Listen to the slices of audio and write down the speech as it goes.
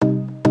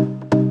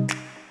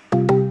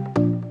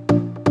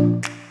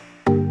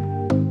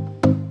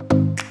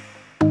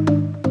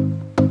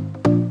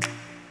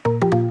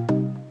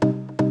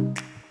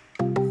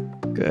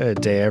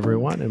Good day,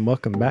 everyone, and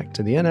welcome back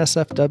to the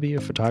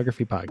NSFW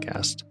Photography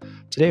Podcast.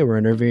 Today we're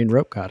interviewing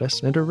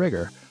RopeGoddess and her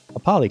rigger, a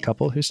poly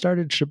couple who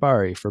started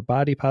Shibari for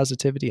body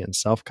positivity and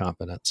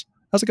self-confidence.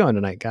 How's it going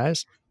tonight,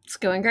 guys? It's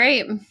going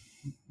great.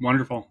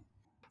 Wonderful.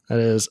 That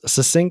is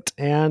succinct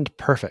and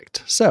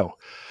perfect. So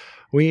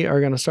we are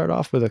going to start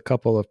off with a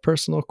couple of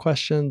personal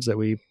questions that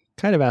we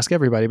kind of ask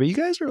everybody, but you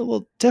guys are a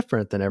little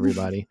different than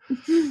everybody.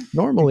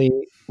 Normally,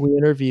 we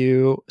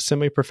interview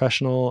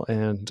semi-professional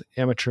and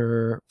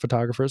amateur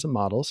photographers and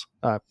models,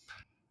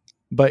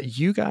 but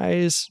you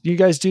guys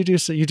do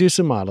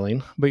some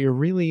modeling, but you're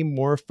really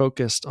more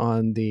focused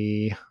on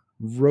the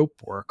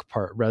rope work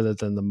part rather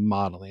than the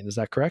modeling. Is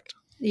that correct?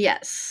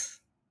 Yes.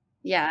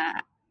 Yeah.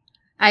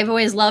 I've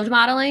always loved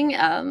modeling.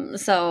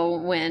 So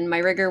when my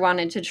rigger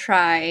wanted to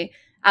try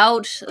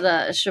out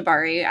the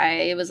Shibari,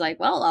 I was like,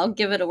 well, I'll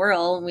give it a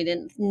whirl. And we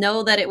didn't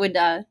know that it would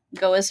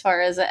go as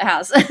far as it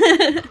has.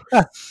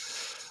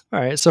 All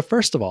right. So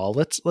first of all,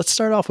 let's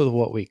start off with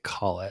what we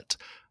call it.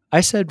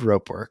 I said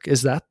rope work.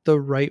 Is that the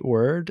right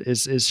word?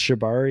 Is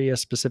Shibari a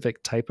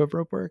specific type of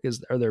rope work?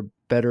 Are there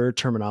better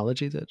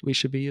terminology that we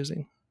should be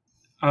using?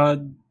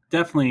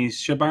 Definitely.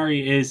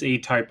 Shibari is a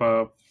type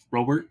of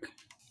rope work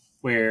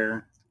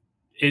where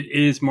it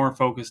is more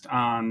focused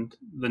on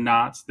the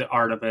knots, the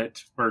art of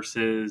it,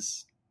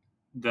 versus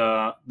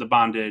the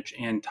bondage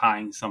and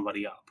tying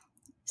somebody up.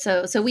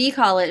 So we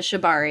call it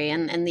Shibari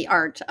and the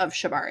art of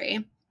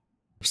Shibari.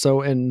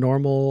 So in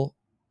normal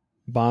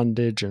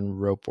bondage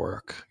and rope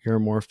work, you're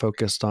more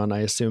focused on, I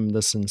assume,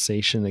 the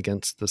sensation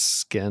against the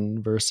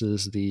skin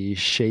versus the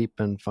shape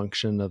and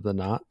function of the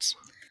knots?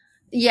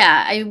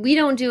 Yeah, we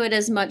don't do it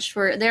as much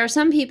there are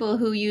some people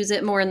who use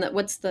it more in the,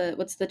 what's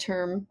the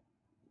term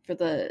for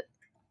the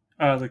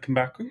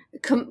kambaku?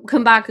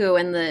 Kambaku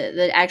and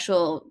the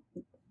actual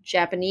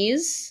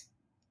Japanese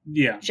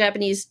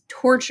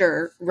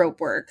torture rope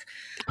work.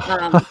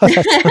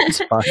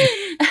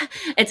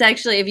 It's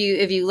actually,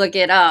 if you look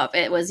it up,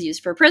 it was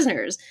used for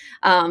prisoners.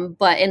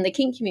 But in the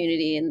kink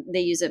community, and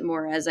they use it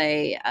more as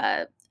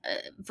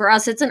for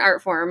us, it's an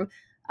art form.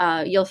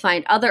 You'll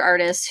find other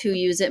artists who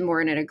use it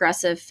more in an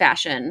aggressive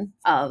fashion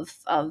of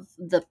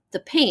the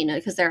pain,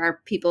 because there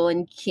are people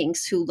in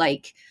kinks who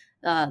like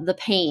the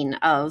pain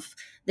of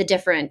the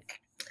different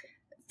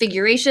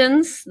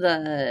figurations,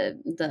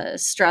 the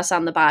stress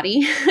on the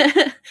body,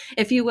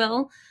 if you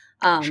will.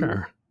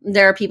 Sure.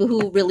 There are people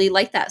who really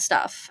like that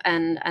stuff,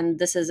 and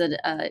this is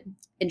a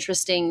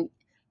interesting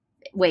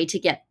way to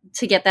get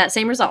that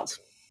same result.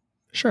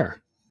 Sure.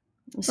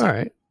 So. All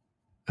right.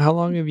 How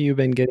long have you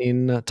been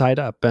getting tied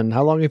up, and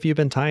how long have you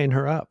been tying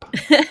her up?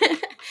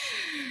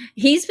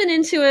 He's been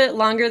into it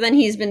longer than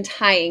he's been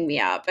tying me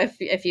up,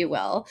 if you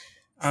will.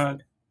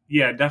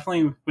 Yeah,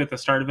 definitely. With the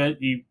start of it,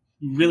 you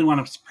really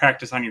want to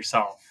practice on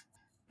yourself.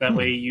 That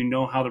way you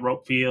know how the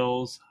rope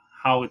feels,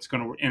 how it's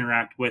going to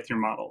interact with your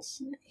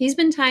models. He's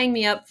been tying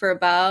me up for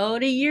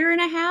about a year and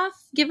a half,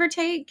 give or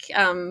take.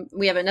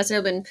 We haven't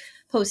necessarily been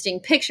posting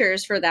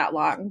pictures for that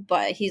long,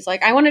 but he's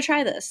like, I want to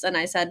try this. And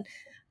I said,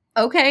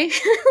 okay.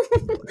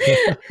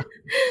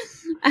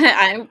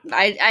 I'm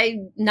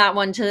not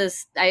one to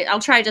this. I'll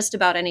try just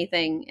about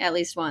anything at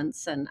least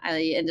once. And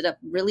I ended up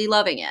really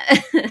loving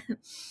it.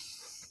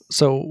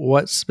 So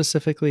what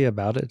specifically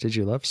about it did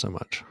you love so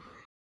much?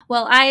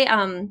 Well,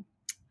 I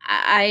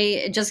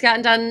just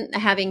gotten done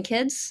having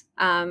kids,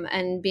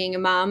 and being a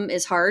mom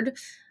is hard.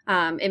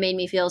 It made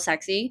me feel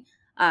sexy.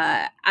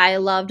 I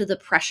loved the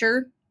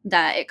pressure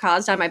that it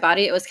caused on my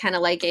body. It was kind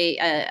of like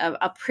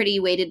a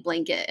pretty weighted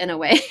blanket in a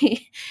way,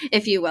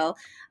 if you will.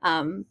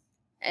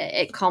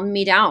 It calmed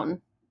me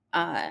down.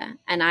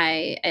 And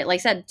like I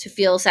said, to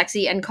feel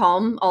sexy and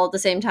calm all at the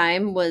same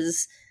time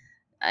was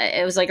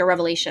like a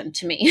revelation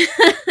to me.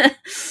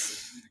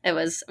 It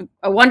was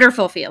a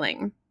wonderful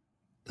feeling.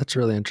 That's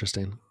really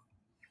interesting.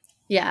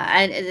 Yeah,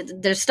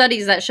 and there's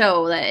studies that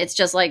show that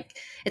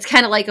it's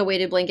kind of like a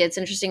weighted blanket. It's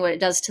interesting what it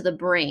does to the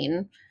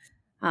brain.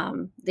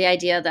 The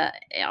idea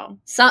that,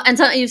 some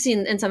you've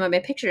seen in some of my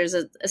pictures,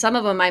 some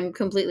of them I'm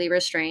completely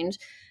restrained,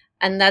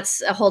 and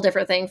that's a whole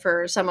different thing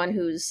for someone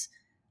who's,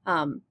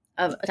 I'm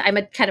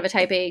a kind of a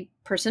type A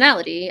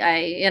personality.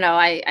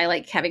 I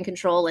like having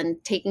control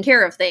and taking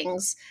care of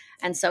things.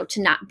 And so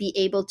to not be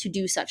able to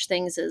do such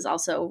things is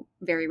also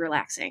very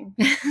relaxing.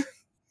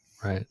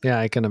 Right. Yeah,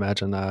 I can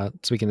imagine.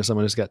 Speaking to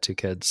someone who's got 2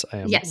 kids, I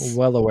am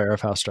well aware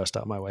of how stressed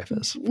out my wife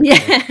is.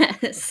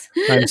 Yes.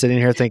 I'm sitting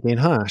here thinking,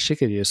 she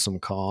could use some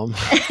calm.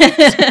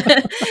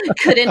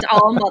 Couldn't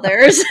all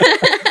mothers?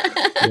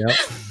 Yep,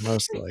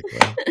 most likely.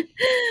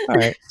 All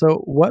right. So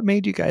what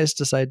made you guys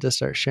decide to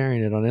start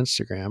sharing it on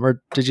Instagram?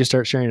 Or did you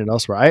start sharing it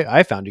elsewhere?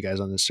 I found you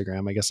guys on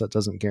Instagram. I guess that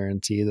doesn't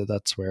guarantee that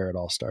that's where it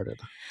all started.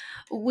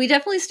 We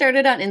definitely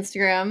started on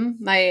Instagram.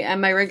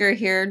 My rigger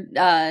here,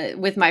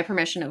 with my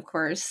permission, of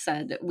course,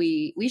 said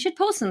we should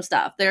post some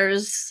stuff.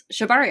 There's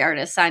Shibari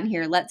artists on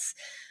here. Let's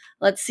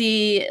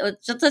see.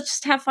 Let's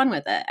just have fun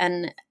with it.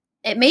 And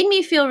it made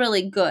me feel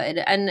really good,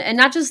 and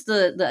not just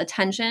the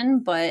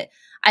attention, but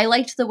I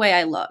liked the way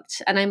I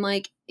looked. And I'm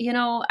like,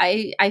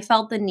 I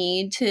felt the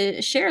need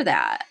to share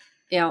that.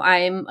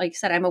 I'm, like I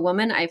said, I'm a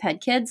woman. I've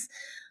had kids.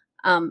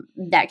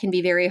 That can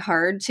be very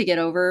hard to get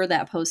over,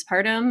 that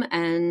postpartum.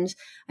 And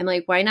I'm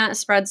like, why not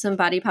spread some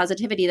body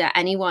positivity that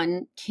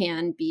anyone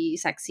can be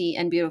sexy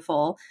and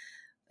beautiful,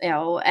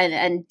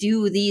 and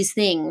do these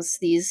things,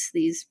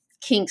 these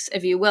kinks,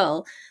 if you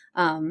will.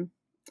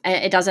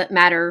 It doesn't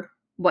matter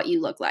what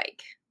you look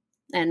like.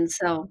 And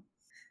so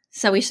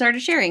we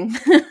started sharing.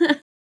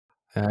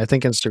 I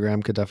think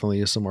Instagram could definitely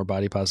use some more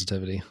body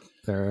positivity.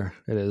 There,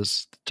 it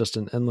is just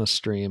an endless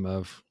stream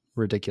of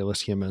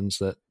ridiculous humans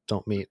that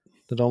don't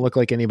look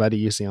like anybody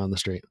you see on the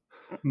street.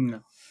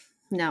 No.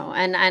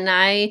 And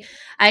I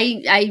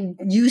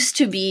used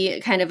to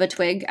be kind of a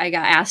twig. I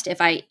got asked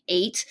if I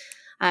ate.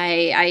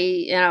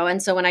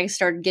 And so when I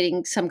started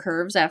getting some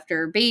curves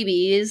after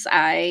babies,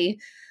 I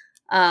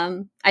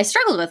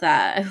struggled with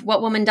that.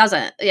 What woman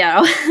doesn't,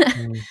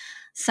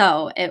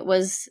 So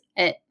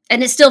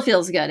and it still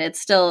feels good.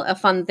 It's still a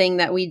fun thing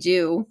that we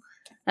do,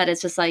 that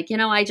it's just like,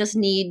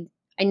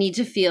 I need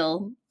to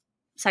feel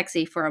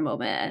sexy for a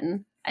moment.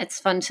 And it's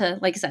fun to,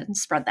 like I said,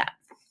 spread that.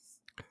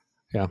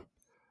 Yeah.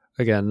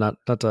 Again, not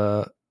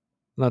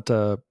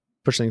to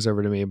push things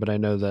over to me, but I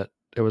know that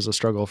it was a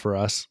struggle for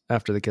us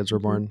after the kids were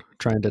born,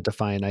 trying to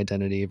define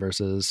identity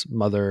versus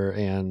mother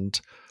and,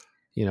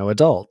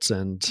 adults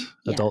and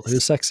adult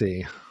who's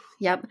sexy.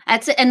 Yep.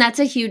 That's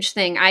a huge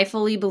thing. I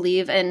fully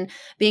believe in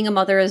being a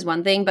mother is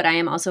one thing, but I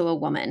am also a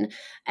woman,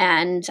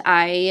 and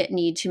I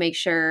need to make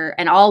sure,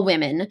 and all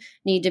women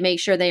need to make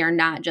sure they are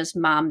not just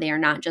mom. They are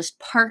not just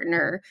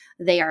partner.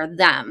 They are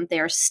them.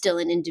 They are still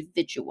an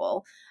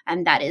individual.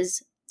 And that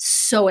is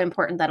so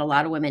important that a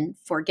lot of women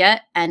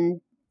forget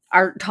and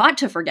are taught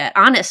to forget,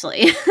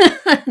 honestly,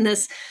 in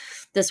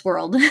this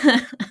world.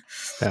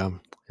 Yeah.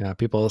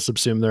 People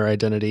subsume their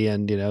identity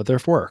and, their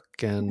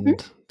work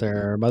and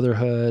their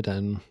motherhood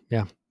and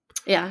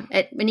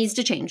it needs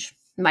to change,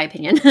 in my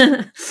opinion.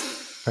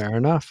 Fair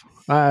enough.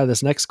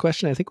 This next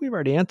question, I think we've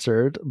already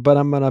answered, but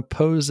I'm going to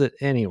pose it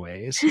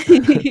anyways.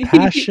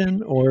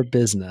 Passion or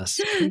business?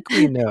 I think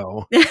we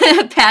know.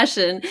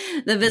 Passion.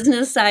 The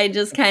business side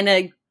just kind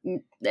of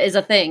is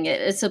a thing.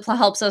 It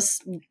helps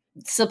us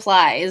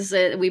supplies.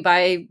 We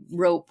buy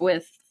rope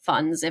with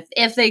funds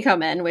if they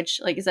come in, which,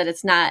 like I said,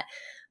 it's not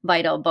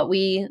vital, but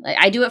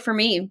I do it for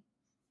me.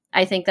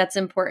 I think that's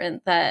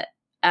important that,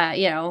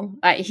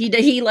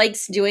 he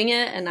likes doing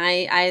it, and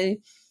I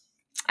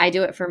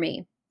do it for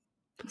me.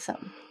 So.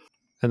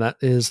 And that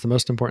is the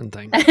most important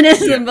thing. It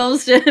is the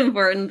most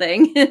important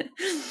thing.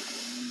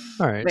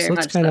 All right. So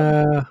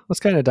let's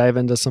kind of dive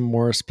into some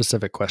more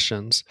specific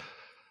questions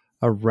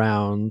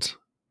around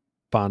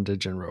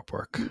bondage and rope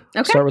work.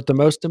 Okay. Start with the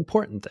most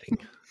important thing.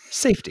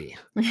 Safety.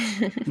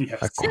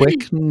 Yes. A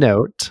quick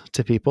note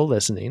to people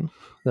listening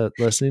that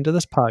listening to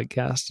this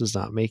podcast does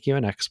not make you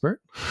an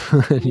expert.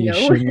 You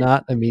should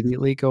not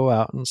immediately go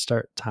out and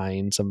start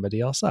tying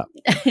somebody else up.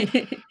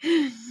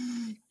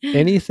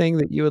 Anything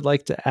that you would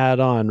like to add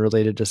on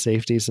related to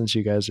safety, since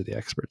you guys are the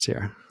experts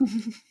here?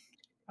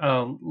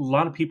 A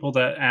lot of people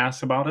that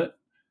ask about it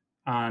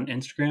on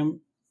Instagram,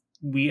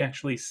 we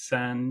actually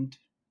send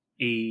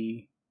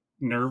a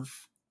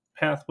nerve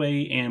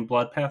pathway and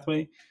blood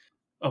pathway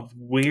of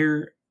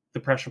where the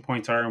pressure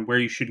points are and where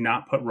you should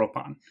not put rope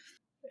on.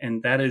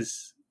 And that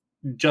is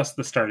just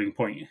the starting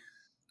point.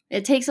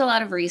 It takes a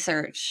lot of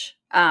research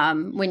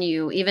when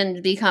you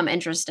even become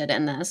interested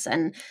in this.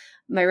 And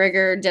my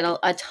rigger did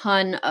a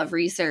ton of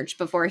research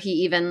before he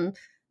even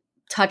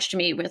touched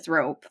me with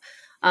rope.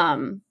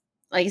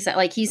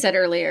 Like he said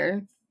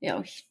earlier,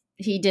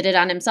 he did it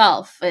on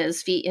himself,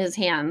 his feet, his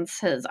hands,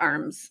 his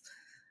arms.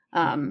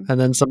 And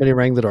then somebody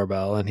rang the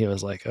doorbell and he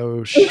was like,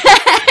 oh shit.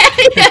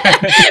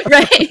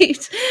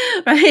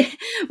 Right.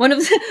 One of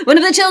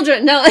the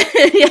children. No.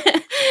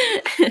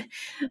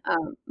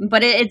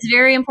 But it's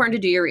very important to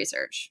do your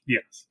research.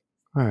 Yes.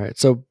 All right.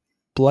 So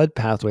blood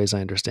pathways,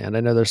 I understand. I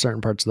know there's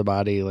certain parts of the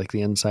body, like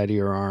the inside of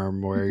your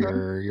arm,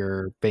 where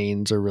your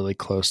veins are really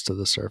close to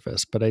the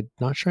surface, but I'm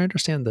not sure I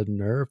understand the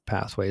nerve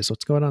pathways.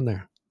 What's going on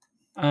there?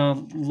 A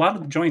lot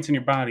of the joints in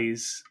your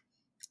bodies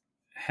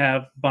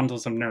have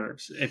bundles of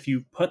nerves. If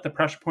you put the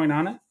pressure point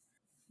on it,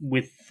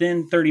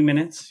 within 30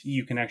 minutes,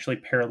 you can actually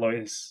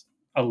paralyze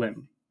a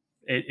limb.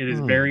 It is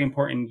very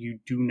important you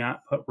do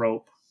not put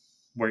rope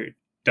where it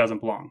doesn't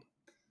belong.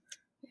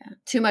 Yeah,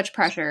 too much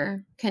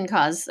pressure can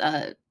cause.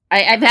 I've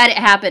had it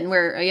happen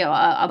where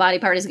a body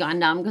part has gone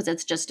numb because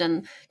it's just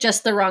in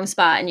just the wrong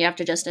spot, and you have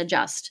to just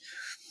adjust.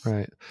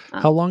 Right.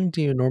 How long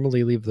do you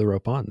normally leave the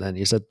rope on then?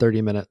 You said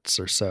 30 minutes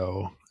or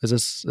so.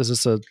 Is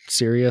this a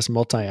serious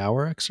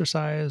multi-hour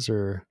exercise,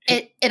 or?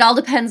 It all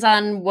depends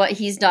on what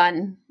he's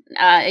done.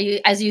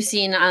 As you've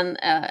seen on,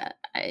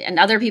 and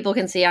other people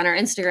can see on our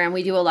Instagram,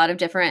 we do a lot of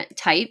different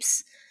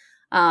types.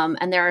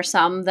 And there are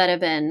some that have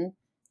been,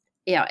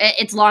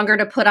 it's longer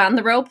to put on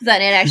the rope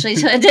than it actually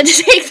did to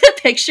take the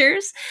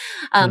pictures.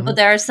 But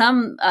there are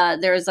some,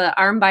 there's an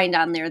arm bind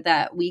on there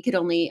that I could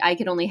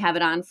only have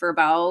it on for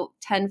about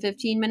 10,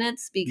 15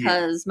 minutes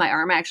because my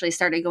arm actually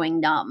started going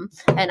numb.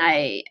 And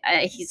I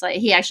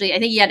think he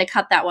had to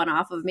cut that one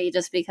off of me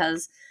just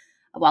because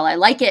while I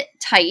like it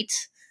tight,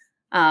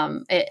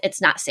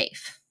 it's not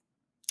safe.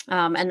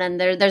 And then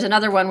there's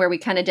another one where we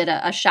kind of did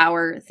a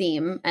shower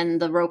theme,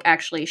 and the rope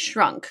actually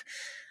shrunk.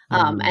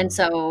 And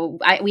so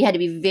we had to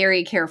be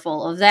very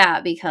careful of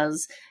that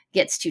because it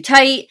gets too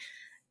tight.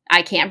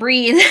 I can't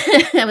breathe.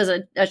 It was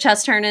a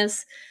chest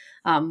harness.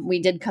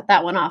 We did cut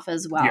that one off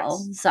as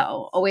well. Yes.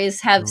 So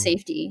always have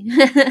safety.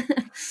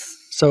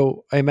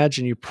 So I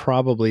imagine you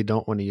probably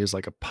don't want to use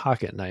like a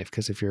pocket knife,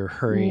 because if you're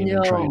hurrying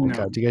and trying to No.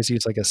 cut, do you guys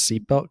use like a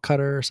seatbelt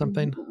cutter or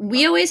something?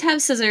 We always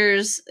have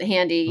scissors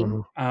handy.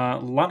 A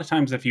lot of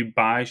times if you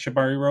buy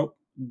shibari rope,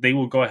 they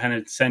will go ahead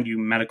and send you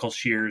medical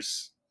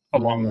shears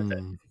along with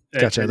it.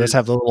 Gotcha. Those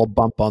have the little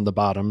bump on the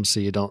bottom so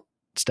you don't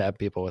stab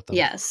people with them.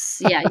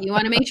 Yes. Yeah. You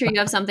want to make sure you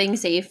have something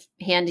safe,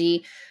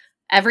 handy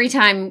every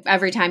time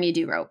you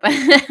do rope.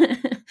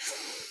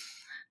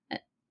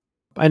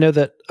 I know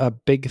that a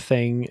big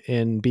thing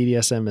in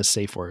BDSM is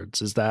safe words.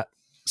 Is that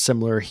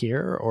similar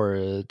here, or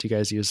do you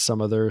guys use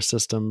some other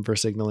system for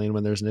signaling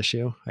when there's an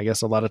issue? I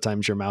guess a lot of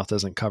times your mouth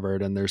isn't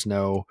covered and there's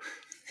no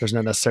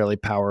necessarily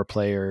power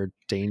play or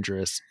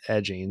dangerous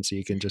edging, so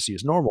you can just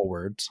use normal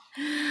words.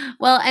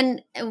 Well,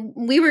 and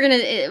we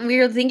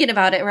were thinking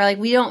about it. We're like,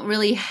 we don't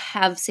really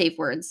have safe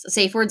words.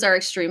 Safe words are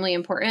extremely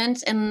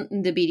important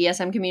in the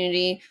BDSM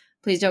community.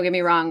 Please don't get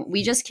me wrong.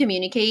 We just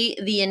communicate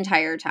the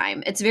entire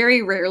time. It's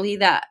very rarely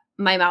that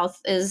my mouth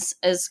is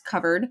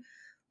covered.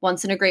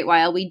 Once in a great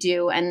while we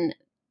do. And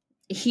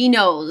he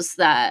knows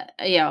that,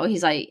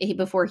 he's like,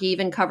 before he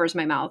even covers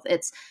my mouth,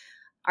 it's,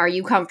 are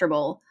you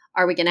comfortable?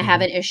 Are we going to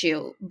have an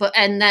issue?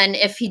 And then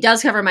if he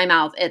does cover my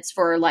mouth, it's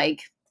for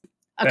like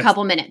a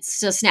couple minutes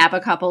to snap a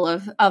couple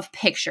of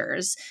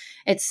pictures.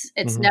 It's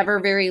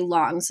never very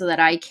long, so that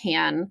I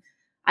can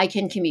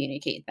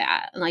communicate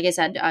that. And like I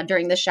said,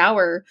 during the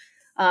shower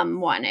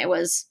one, it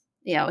was,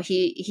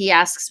 he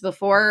asks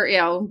before,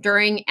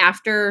 during,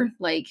 after,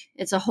 like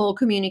it's a whole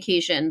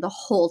communication the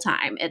whole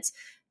time. It's,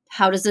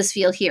 how does this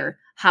feel here?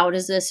 How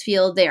does this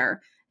feel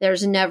there?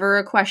 There's never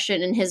a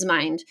question in his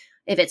mind.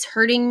 If it's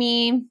hurting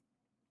me,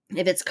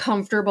 if it's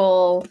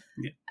comfortable,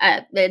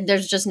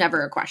 there's just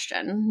never a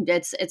question.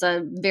 It's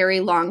a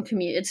very long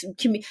commute.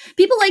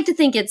 People like to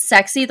think it's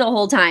sexy the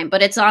whole time,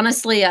 but it's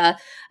honestly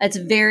it's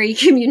very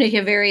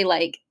communicative, very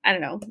like, I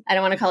don't know. I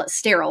don't want to call it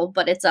sterile,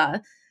 but it's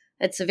a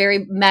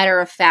very matter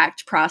of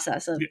fact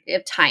process of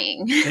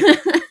tying.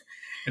 It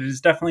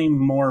is definitely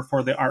more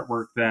for the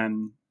artwork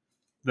than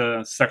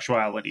the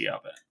sexuality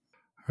of it.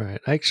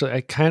 Right. Actually,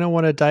 I kind of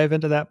want to dive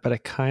into that, but I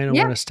kind of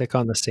want to stick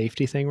on the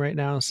safety thing right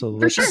now. So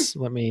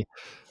let me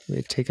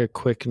take a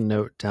quick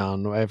note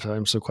down. I have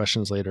some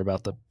questions later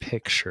about the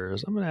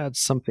pictures. I'm going to add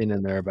something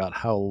in there about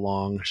how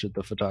long should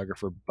the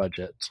photographer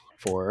budget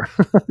for,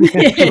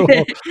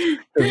 because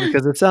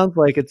it sounds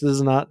like this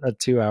is not a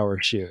 2-hour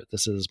shoot.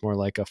 This is more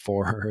like a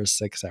 4 or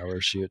 6 hour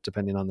shoot,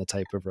 depending on the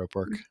type of rope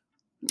work.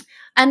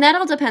 And that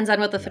all depends on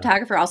what the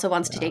photographer also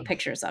wants to take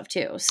pictures of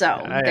too. So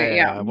there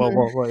you go. Well,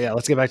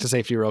 let's get back to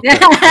safety real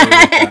quick.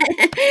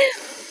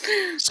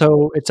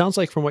 So it sounds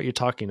like from what you're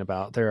talking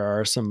about, there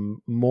are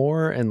some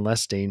more and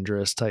less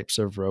dangerous types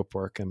of rope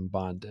work and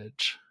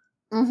bondage.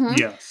 Mm-hmm.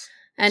 Yes.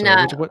 And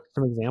so what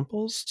some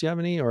examples? Do you have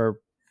any? Or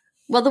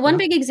well, the one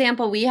big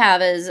example we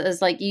have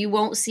is like, you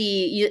won't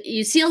see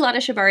you see a lot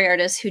of shibari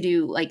artists who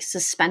do like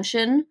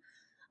suspension.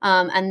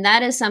 And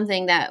that is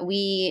something that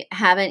we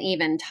haven't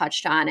even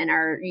touched on in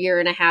our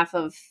 1.5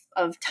 years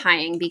of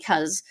tying,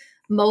 because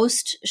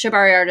most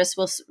shibari artists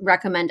will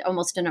recommend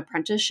almost an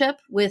apprenticeship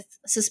with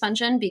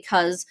suspension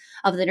because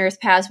of the nerve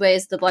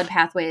pathways, the blood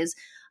pathways.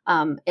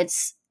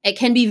 It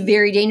can be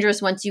very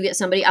dangerous once you get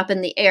somebody up in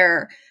the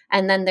air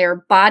and then their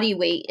body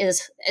weight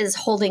is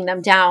holding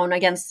them down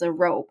against the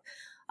rope.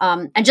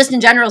 And just in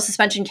general,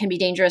 suspension can be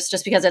dangerous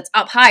just because it's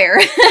up higher.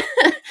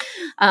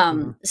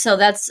 So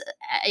that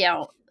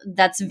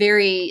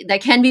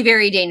can be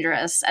very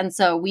dangerous. And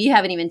so we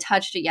haven't even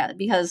touched it yet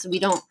because we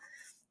don't,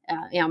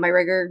 my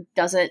rigger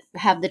doesn't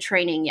have the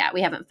training yet.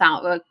 We haven't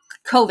found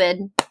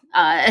COVID.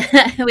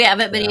 We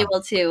haven't been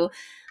able to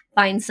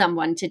find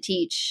someone to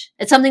teach.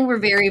 It's something we're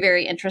very,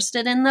 very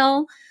interested in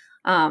though.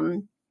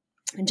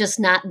 Just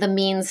not the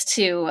means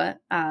to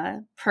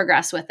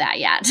progress with that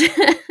yet.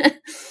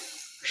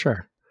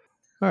 Sure.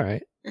 All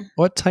right.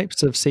 What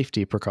types of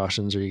safety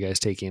precautions are you guys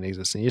taking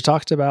existing? You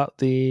talked about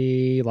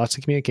the lots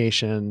of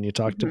communication. You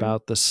talked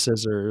about the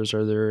scissors.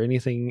 Are there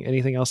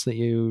anything else that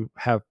you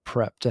have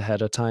prepped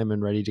ahead of time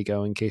and ready to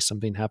go in case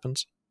something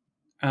happens?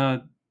 I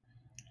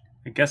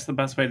guess the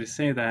best way to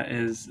say that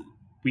is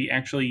we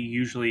actually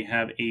usually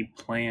have a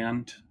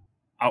planned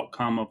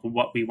outcome of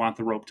what we want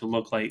the rope to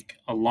look like,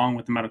 along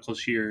with the medical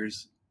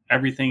shears.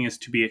 Everything is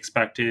to be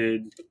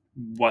expected.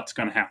 What's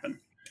going to happen?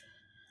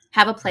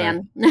 Have a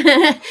plan.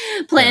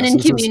 Plan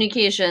and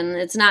communication.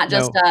 It's not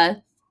just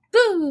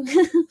boo.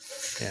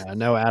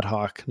 No ad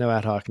hoc,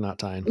 not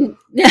tying.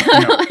 No.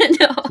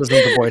 This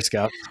isn't the Boy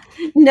Scouts.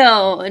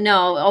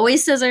 No.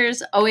 Always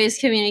scissors, always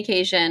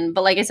communication.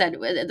 But like I said,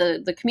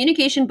 the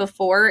communication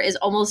before is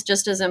almost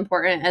just as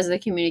important as the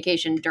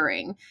communication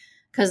during.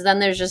 because then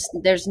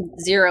there's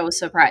zero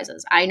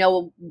surprises. I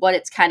know what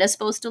it's kind of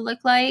supposed to look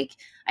like.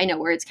 I know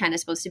where it's kind of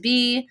supposed to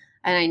be.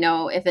 And I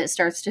know if it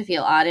starts to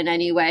feel odd in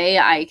any way,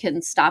 I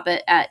can stop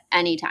it at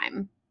any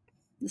time.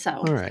 So,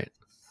 All right.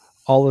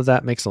 All of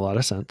that makes a lot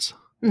of sense.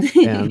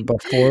 And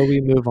before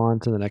we move on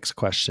to the next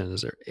question,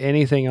 is there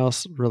anything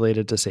else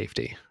related to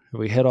safety?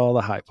 We hit all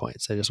the high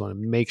points. I just want to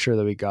make sure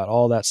that we got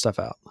all that stuff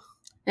out.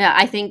 Yeah,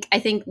 I think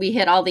we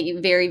hit all the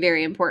very,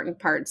 very important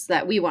parts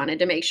that we wanted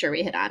to make sure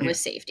we hit on with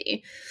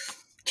safety.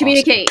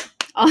 Communicate.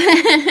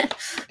 Awesome.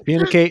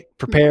 Communicate,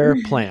 prepare,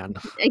 plan.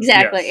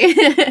 Exactly.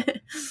 Yes.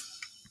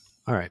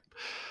 All right.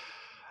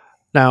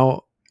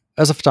 Now,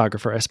 as a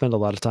photographer, I spend a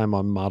lot of time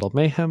on Model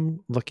Mayhem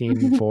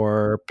looking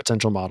for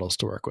potential models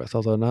to work with,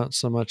 although not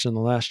so much in the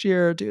last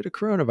year due to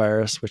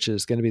coronavirus, which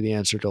is going to be the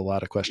answer to a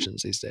lot of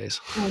questions these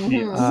days.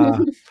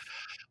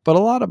 But a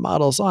lot of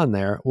models on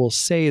there will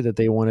say that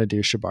they want to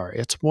do shibari.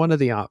 It's one of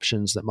the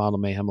options that Model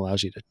Mayhem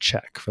allows you to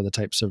check for the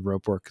types of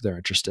rope work they're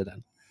interested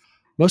in.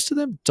 Most of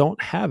them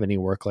don't have any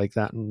work like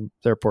that in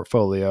their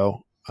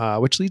portfolio,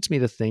 which leads me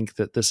to think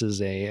that this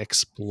is a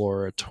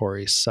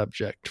exploratory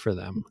subject for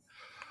them.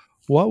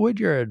 What would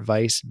your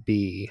advice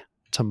be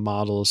to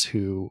models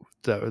who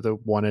that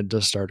wanted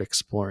to start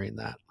exploring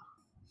that?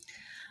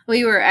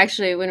 We were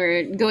actually, when we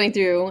were going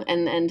through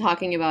and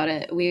talking about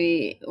it,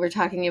 we were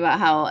talking about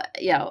how,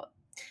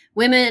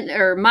 women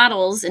or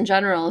models in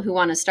general who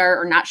want to start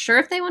or not sure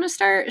if they want to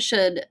start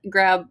should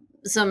grab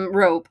some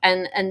rope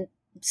and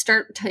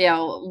start,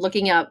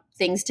 looking up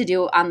things to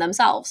do on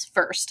themselves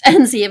first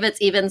and see if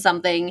it's even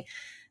something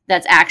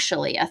that's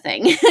actually a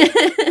thing.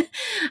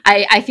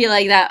 I feel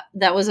like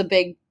that was a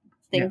big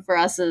thing for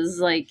us, is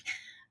like,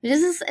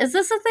 is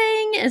this a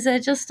thing? Is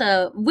it just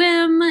a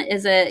whim?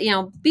 Is it,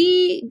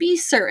 be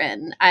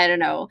certain, I don't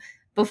know,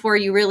 before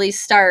you really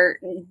start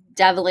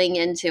deviling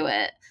into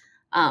it.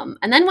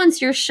 And then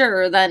once you're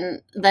sure,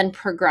 then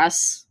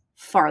progress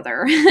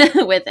farther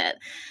with it.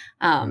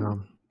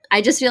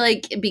 I just feel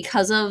like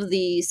because of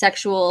the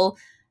sexual,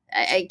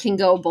 it can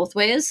go both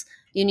ways.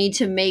 You need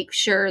to make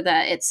sure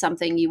that it's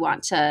something you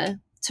want to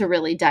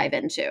really dive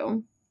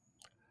into.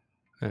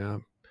 Yeah.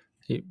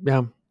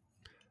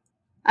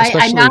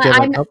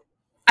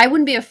 I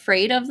wouldn't be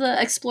afraid of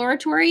the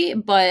exploratory,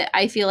 but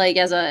I feel like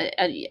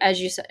as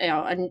you said,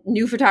 a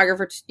new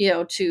photographer,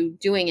 to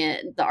doing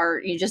it, the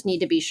art, you just need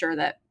to be sure.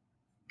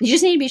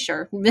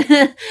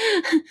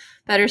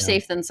 Better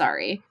safe than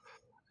sorry.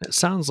 It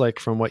sounds like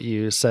from what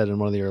you said in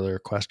one of the earlier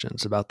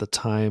questions about the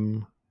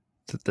time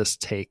that this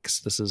takes,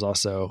 this is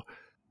also,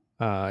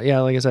 like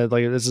I said,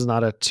 like this is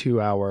not a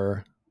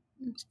 2-hour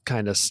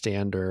kind of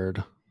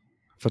standard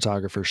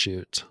photographer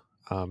shoot.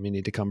 You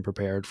need to come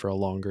prepared for a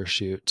longer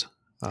shoot.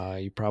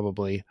 You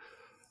probably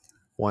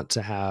want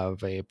to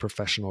have a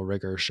professional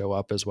rigger show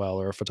up as well,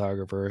 or a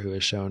photographer who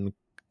has shown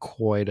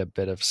quite a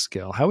bit of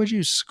skill. How would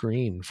you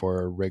screen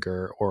for a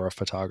rigger or a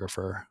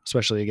photographer,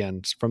 especially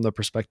again from the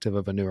perspective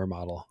of a newer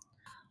model?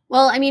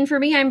 Well, I mean, for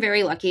me, I'm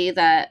very lucky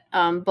that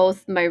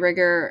both my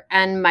rigger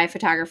and my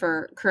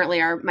photographer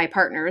currently are my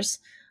partners.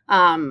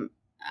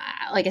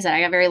 Like I said, I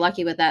got very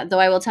lucky with that.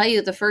 Though I will tell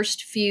you, the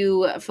first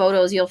few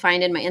photos you'll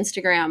find in my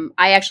Instagram,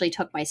 I actually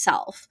took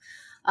myself.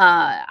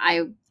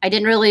 I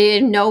didn't really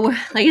know,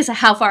 like I said,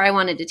 how far I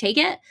wanted to take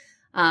it.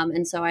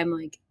 And so I'm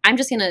like, I'm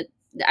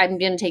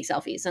going to take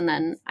selfies. And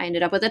then I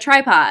ended up with a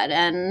tripod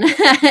and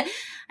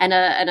and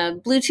a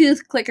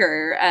Bluetooth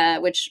clicker,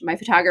 which my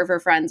photographer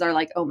friends are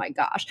like, oh my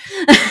gosh.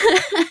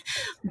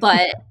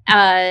 But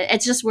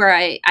it's just where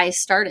I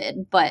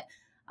started. But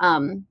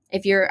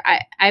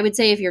I would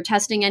say if you're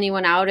testing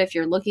anyone out, if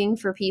you're looking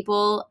for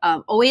people,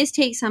 always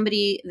take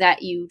somebody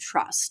that you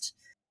trust.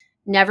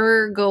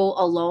 Never go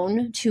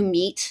alone to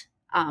meet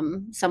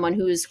someone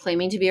who's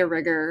claiming to be a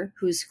rigger,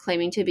 who's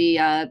claiming to be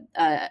a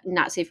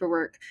not safe for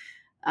work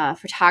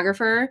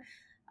photographer.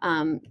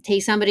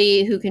 Take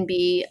somebody who can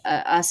be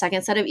a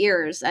second set of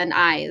ears and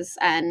eyes,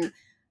 and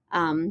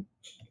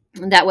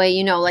that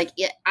way, like,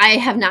 I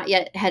have not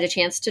yet had a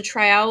chance to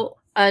try out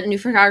a new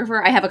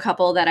photographer. I have a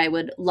couple that I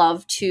would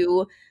love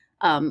to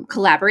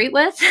collaborate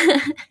with.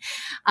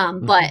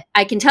 But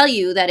I can tell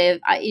you that if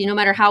no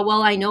matter how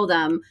well I know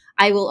them,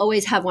 I will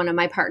always have one of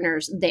my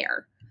partners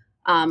there.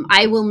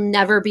 I will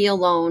never be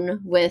alone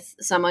with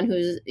someone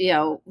who's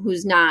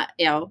not,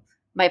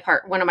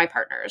 one of my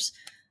partners.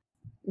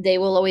 They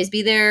will always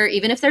be there,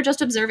 even if they're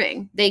just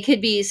observing. They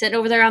could be sitting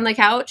over there on the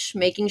couch,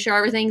 making sure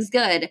everything's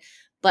good,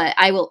 but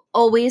I will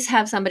always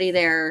have somebody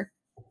there,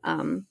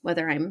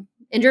 whether I'm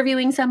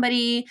interviewing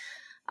somebody.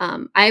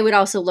 I would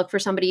also look for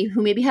somebody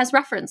who maybe has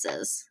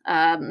references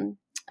of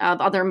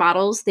other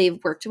models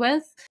they've worked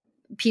with,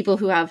 people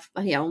who have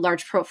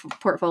large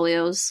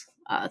portfolios,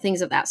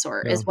 things of that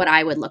sort is what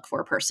I would look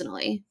for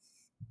personally.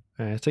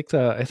 I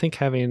think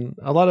having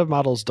a lot of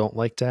models don't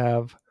like to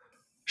have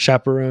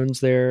chaperones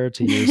there,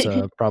 to use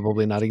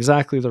probably not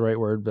exactly the right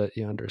word, but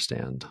you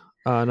understand.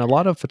 And a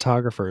lot of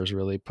photographers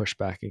really push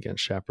back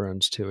against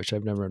chaperones too, which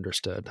I've never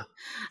understood.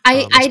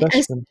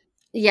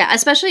 Yeah,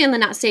 especially in the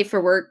not safe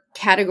for work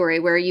category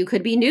where you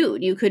could be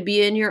nude, you could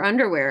be in your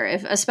underwear.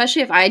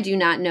 Especially if I do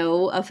not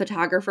know a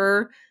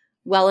photographer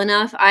well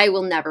enough, I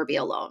will never be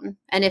alone.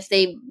 And if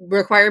they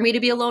require me to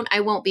be alone,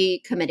 I won't be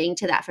committing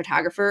to that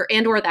photographer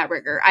and or that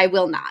rigger. I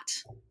will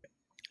not.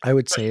 I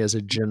would say as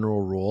a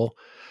general rule,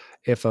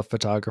 if a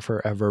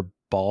photographer ever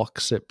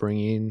balks at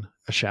bringing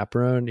a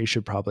chaperone, you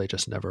should probably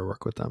just never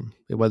work with them.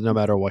 It was no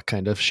matter what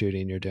kind of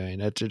shooting you're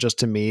doing. It just,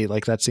 to me,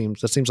 like that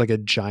seems like a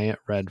giant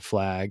red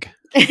flag.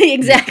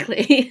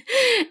 Exactly.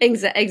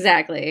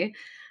 Exactly.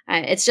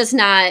 It's just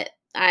not,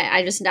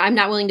 I'm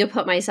not willing to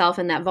put myself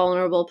in that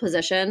vulnerable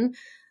position,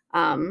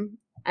 in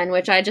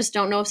which I just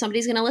don't know if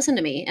somebody's going to listen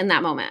to me in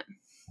that moment.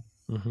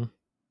 Mm-hmm.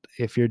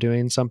 If you're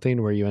doing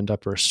something where you end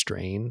up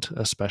restrained,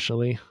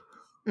 especially,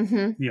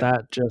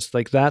 that just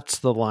like, that's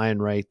the line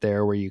right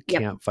there where you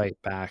can't fight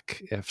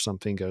back if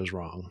something goes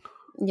wrong.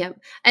 Yep.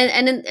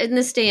 And in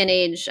this day and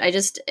age,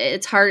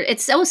 it's hard.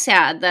 It's so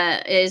sad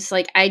that it's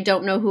like, I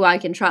don't know who I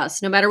can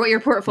trust. No matter what your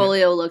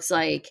portfolio looks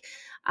like,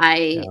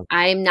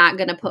 I'm not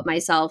going to put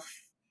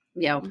myself,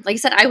 like I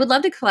said, I would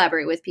love to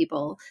collaborate with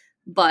people,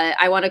 but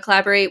I want to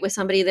collaborate with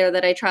somebody there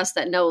that I trust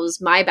that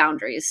knows my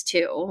boundaries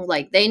too.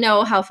 Like they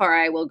know how far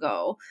I will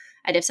go.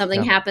 And if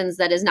something happens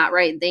that is not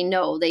right, they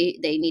know they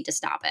need to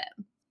stop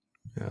it.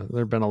 Yeah,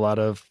 there have been a lot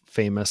of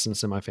famous and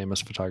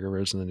semi-famous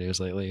photographers in the news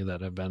lately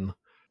that have been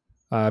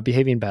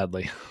behaving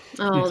badly.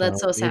 Oh, that's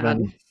so sad.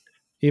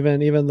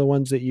 Even the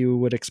ones that you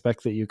would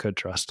expect that you could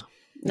trust.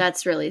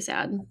 That's really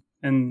sad.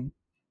 And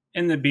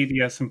in the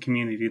BDSM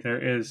community,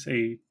 there is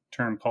a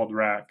term called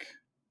RAC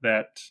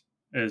that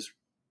is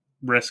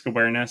risk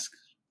awareness,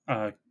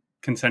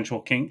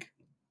 consensual kink.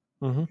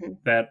 Mm-hmm.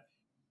 That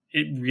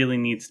it really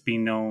needs to be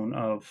known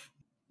of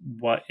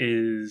what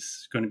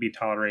is going to be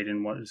tolerated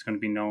and what is going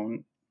to be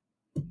known.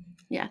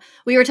 Yeah.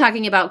 We were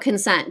talking about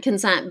consent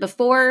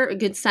before,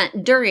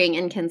 consent during,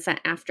 and consent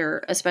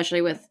after,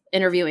 especially with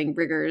interviewing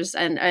riggers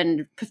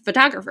and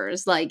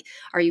photographers. Like,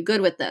 are you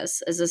good with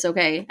this? Is this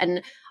okay?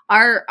 And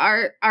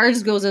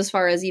ours goes as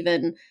far as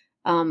even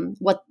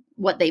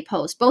what they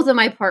post. Both of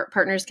my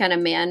partners kind of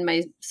man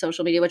my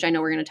social media, which I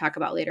know we're going to talk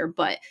about later,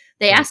 but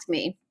they ask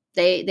me,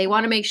 they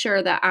want to make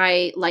sure that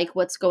I like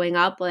what's going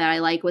up, that I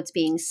like what's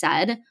being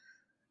said.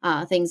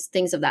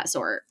 Things of that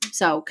sort.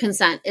 So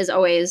consent is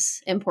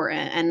always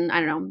important. And I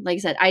don't know, like I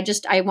said,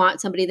 I want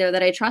somebody there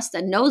that I trust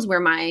and knows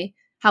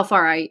how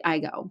far I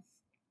go.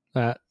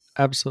 That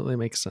absolutely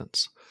makes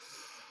sense.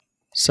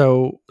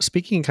 So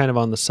speaking kind of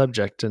on the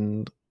subject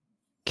and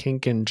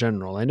kink in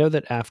general, I know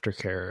that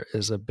aftercare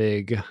is a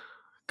big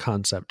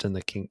concept in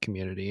the kink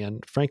community,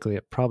 and frankly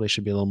it probably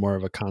should be a little more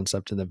of a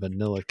concept in the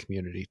vanilla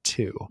community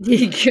too.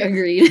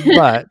 Agreed.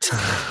 But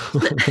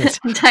we're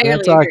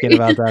not talking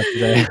about that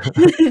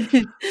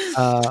today.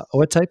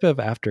 What type of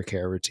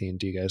aftercare routine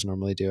do you guys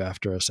normally do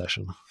after a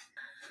session?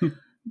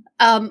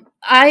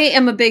 I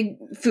am a big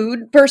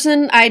food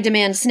person. I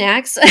demand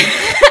snacks.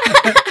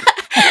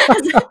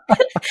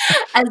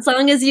 As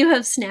long as you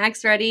have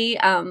snacks ready.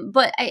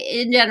 But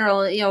in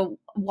general,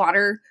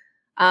 water.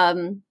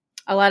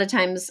 A lot of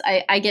times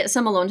I get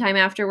some alone time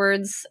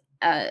afterwards,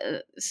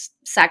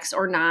 sex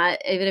or not,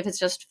 even if it's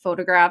just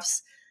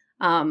photographs.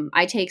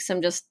 I take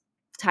some just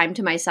time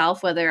to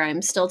myself, whether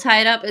I'm still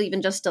tied up,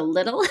 even just a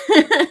little.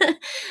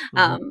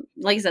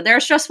 Like I said, there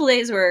are stressful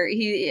days where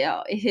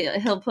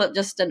he'll put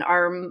just an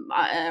arm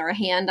or a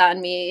hand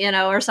on me,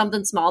 or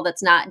something small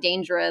that's not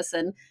dangerous,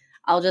 and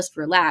I'll just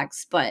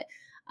relax. But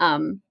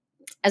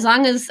as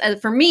long as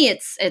for me,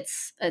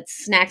 it's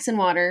snacks and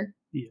water.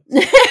 Yeah.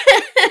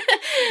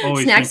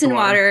 Snacks and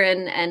water,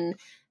 and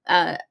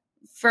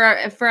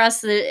for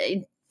us,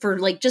 for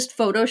like just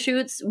photo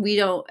shoots, we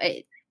don't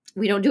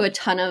do a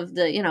ton of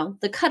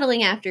the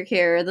cuddling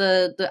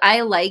aftercare.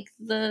 I like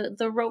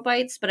the rope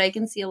bites, but I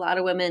can see a lot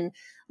of women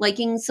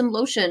liking some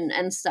lotion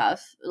and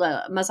stuff,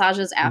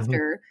 massages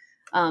after.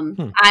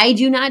 I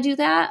do not do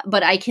that,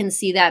 but I can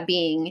see that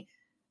being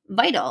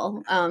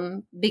vital,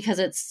 because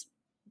it's,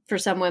 for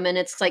some women,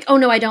 it's like, oh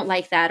no, I don't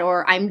like that,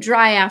 or I'm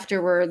dry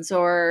afterwards,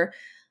 or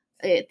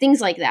things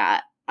like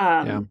that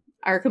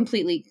are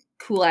completely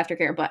cool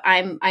aftercare. But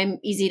I'm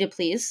easy to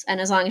please, and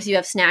as long as you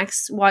have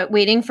snacks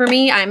waiting for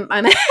me, I'm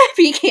a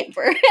happy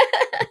camper.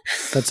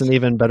 That's an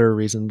even better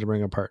reason to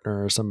bring a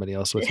partner or somebody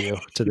else with you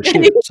to the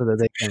shoot, so that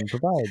they can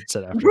provide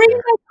said aftercare. Bring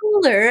a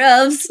cooler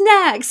of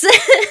snacks.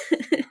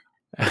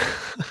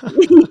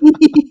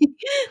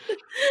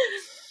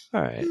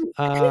 All right.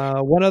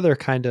 One other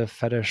kind of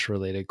fetish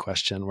related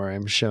question where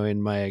I'm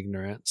showing my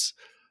ignorance.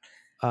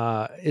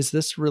 Is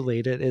this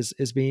related?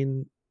 Is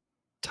being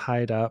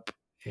tied up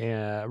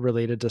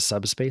related to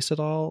subspace at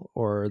all,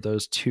 or are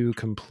those two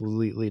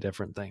completely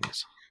different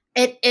things?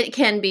 It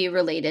can be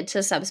related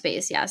to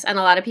subspace, yes, and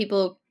a lot of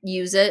people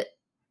use it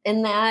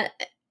in that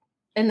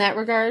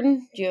regard.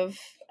 Do you have?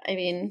 I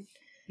mean,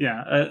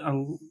 yeah,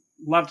 a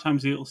lot of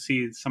times you'll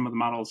see some of the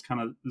models kind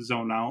of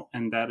zone out,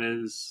 and that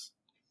is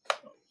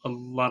a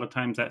lot of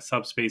times that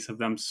subspace of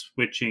them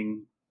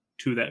switching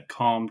to that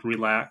calmed,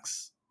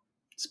 relaxed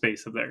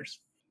space of theirs.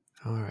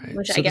 All right.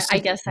 Which So I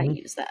guess I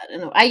use that.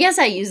 I guess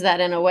I use that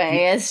in a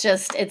way. It's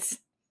just, it's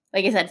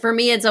like I said, for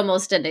me, it's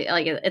almost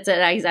it's an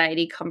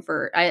anxiety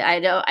comfort. I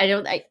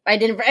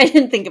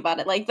didn't think about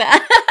it like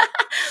that.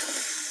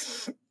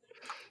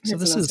 So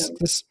this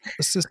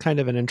is kind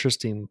of an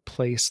interesting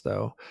place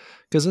though,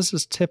 because this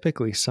is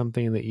typically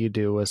something that you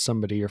do with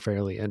somebody you're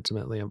fairly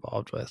intimately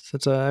involved with.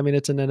 It's an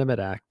intimate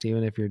act,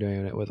 even if you're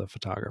doing it with a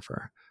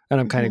photographer. And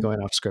I'm kind of going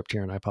off script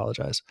here, and I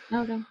apologize.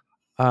 Okay.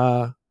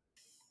 I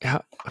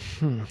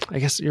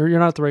guess you're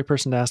not the right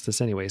person to ask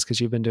this anyways,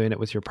 because you've been doing it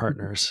with your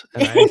partners.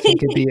 And I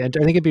think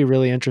it'd be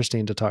really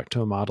interesting to talk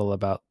to a model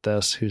about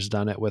this who's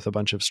done it with a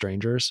bunch of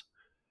strangers.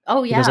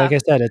 Oh yeah. Because like I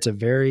said, it's a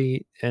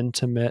very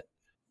intimate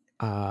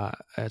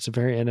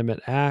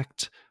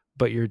act,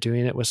 but you're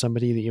doing it with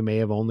somebody that you may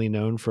have only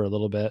known for a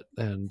little bit.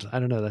 And I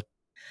don't know,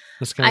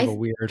 that's kind of a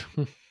weird.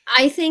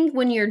 I think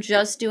when you're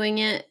just doing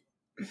it,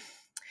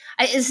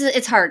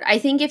 it's hard. I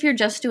think if you're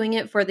just doing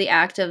it for the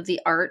act of the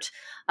art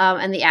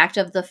and the act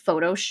of the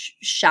photo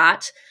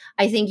shot,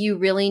 I think you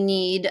really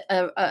need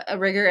a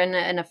rigger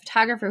and a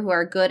photographer who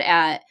are good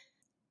at,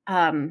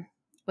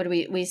 what do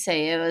we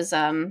say? It was,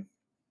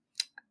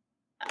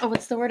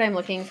 what's the word I'm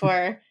looking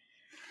for?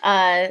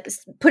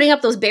 Putting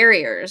up those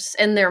barriers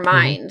in their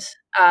mind,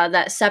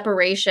 that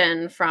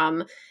separation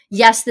from,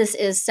 yes, this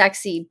is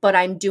sexy, but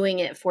I'm doing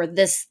it for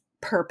this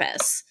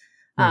purpose.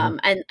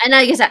 And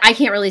I guess I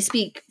can't really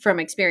speak from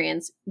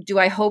experience. Do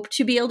I hope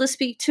to be able to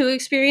speak to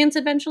experience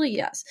eventually?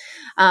 Yes.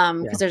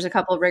 Because there's a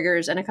couple of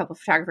riggers and a couple of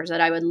photographers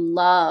that I would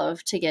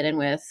love to get in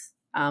with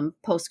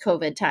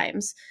post-COVID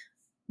times.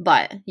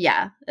 But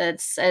yeah,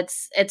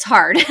 it's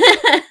hard.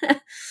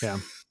 Yeah.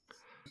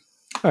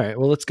 All right.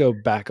 Well, let's go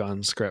back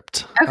on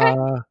script. Okay.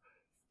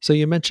 So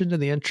you mentioned in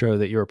the intro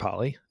that you're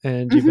poly,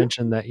 and you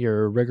mentioned that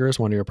your rigger is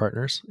one of your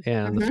partners,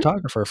 and the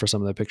photographer for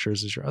some of the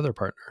pictures is your other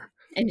partner.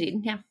 Indeed.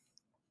 Yeah.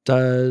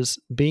 Does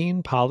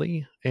being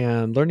poly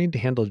and learning to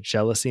handle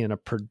jealousy in a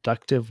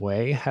productive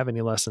way have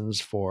any lessons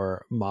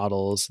for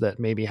models that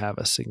maybe have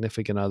a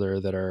significant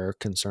other that are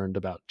concerned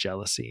about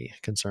jealousy,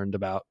 concerned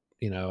about,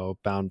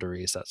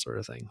 boundaries, that sort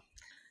of thing?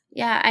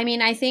 Yeah, I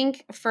mean, I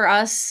think for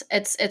us,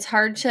 it's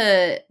hard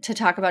to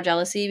talk about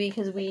jealousy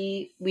because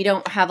we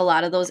don't have a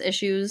lot of those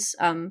issues.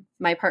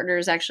 My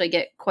partners actually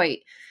get quite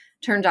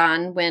turned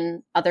on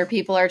when other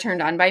people are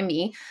turned on by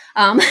me,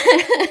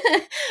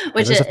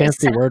 which there's a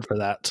fancy word for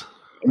that.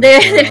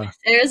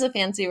 There is a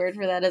fancy word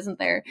for that, isn't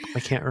there? I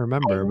can't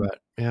remember, but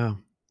yeah.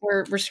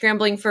 We're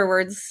scrambling for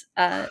words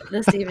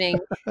this evening.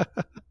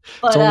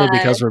 It's only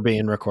because we're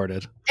being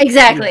recorded.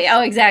 Exactly.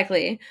 Oh,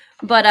 exactly.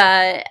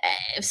 But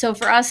so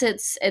for us,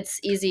 it's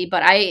easy.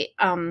 But I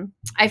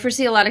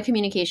foresee a lot of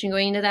communication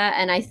going into that,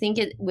 and I think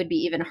it would be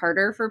even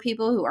harder for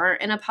people who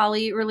aren't in a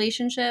poly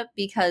relationship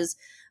because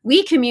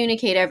we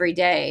communicate every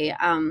day.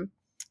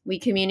 We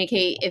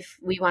communicate if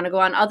we want to go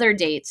on other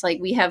dates. Like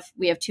we have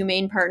two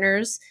main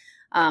partners.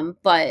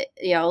 But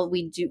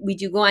we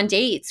do go on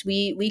dates.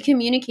 We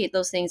communicate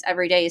those things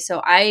every day.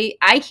 So I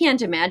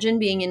can't imagine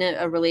being in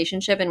a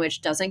relationship in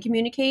which doesn't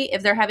communicate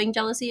if they're having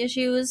jealousy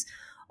issues,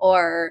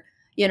 or,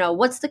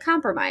 what's the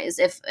compromise?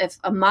 If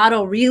a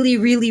model really,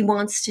 really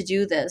wants to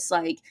do this,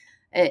 like,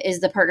 is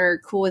the partner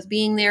cool with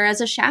being there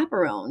as a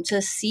chaperone to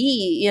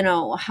see,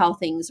 how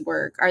things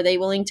work? Are they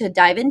willing to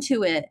dive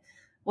into it?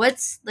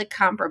 What's the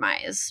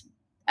compromise?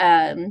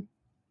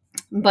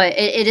 But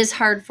it is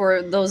hard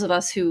for those of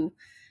us who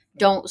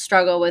don't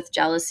struggle with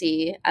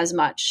jealousy as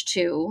much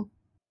to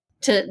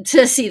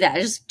see that.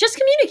 Just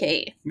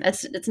communicate.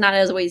 It's not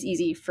as always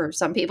easy for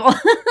some people.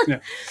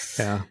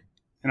 Yeah.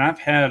 And I've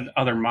had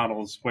other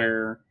models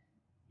where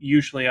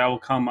usually I will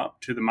come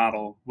up to the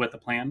model with a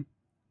plan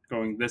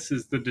going, this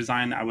is the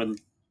design I would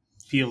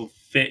feel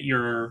fit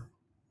your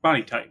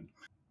body type.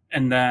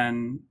 And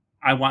then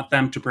I want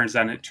them to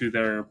present it to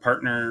their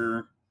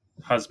partner,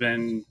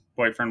 husband,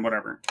 boyfriend,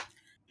 whatever.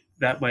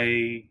 That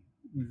way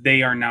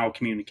they are now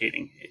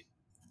communicating.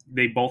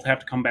 They both have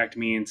to come back to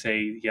me and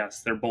say,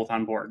 yes, they're both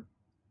on board.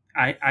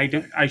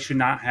 I should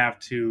not have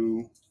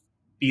to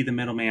be the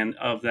middleman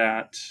of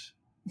that,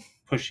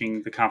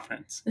 pushing the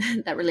confidence.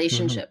 That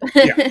relationship.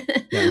 Yeah.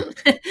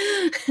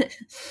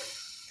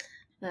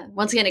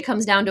 Once again, it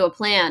comes down to a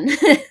plan.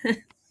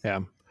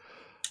 Yeah.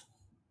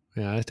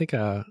 I think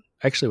I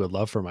actually would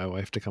love for my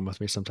wife to come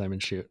with me sometime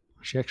and shoot.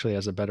 She actually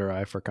has a better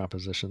eye for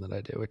composition than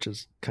I do, which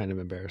is kind of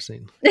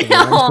embarrassing.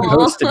 I'm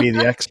supposed to be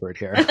the expert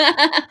here.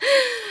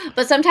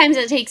 But sometimes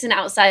it takes an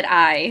outside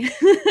eye.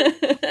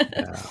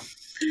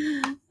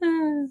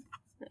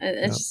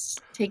 It just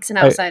takes an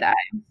outside eye.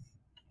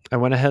 I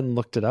went ahead and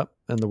looked it up,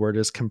 and the word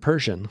is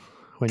compersion,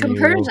 when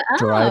you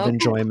derive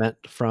enjoyment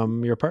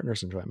from your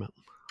partner's enjoyment.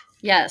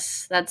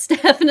 Yes, that's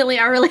definitely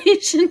our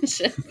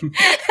relationship.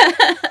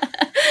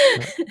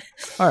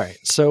 All right.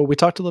 So we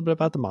talked a little bit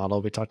about the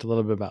model. We talked a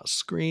little bit about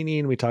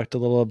screening. We talked a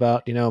little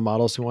about,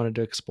 models who wanted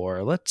to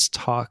explore. Let's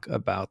talk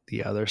about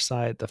the other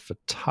side, the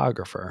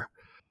photographer.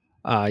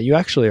 You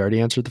actually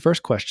already answered the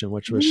first question,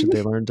 which was, should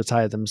they learn to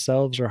tie it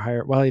themselves or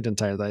hire? Well, he didn't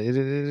tie that.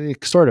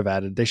 It sort of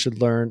added, they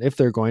should learn, if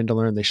they're going to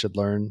learn, they should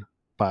learn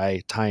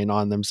by tying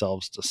on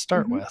themselves to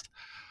start with.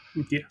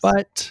 Yes.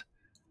 But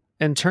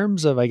in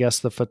terms of, I guess,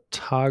 the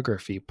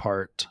photography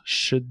part,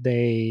 should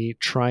they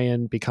try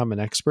and become an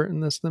expert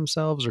in this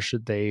themselves, or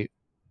should they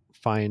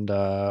find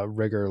a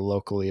rigger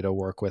locally to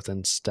work with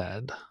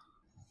instead?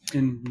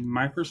 In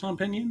my personal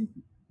opinion,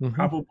 Mm-hmm.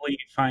 probably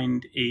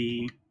find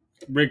a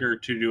rigger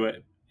to do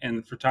it, and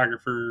the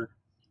photographer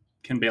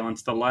can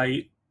balance the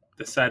light,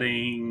 the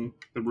setting,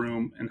 the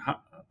room, and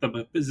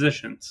the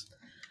positions.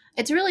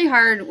 It's really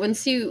hard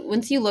once you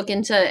look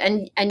into,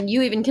 and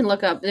you even can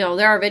look up, there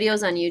are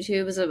videos on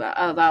YouTube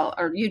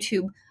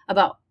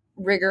about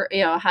rigger,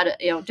 how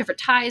to, different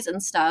ties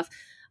and stuff.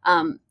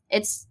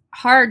 It's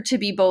hard to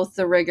be both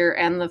the rigger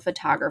and the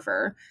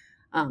photographer.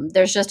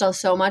 There's just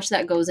so much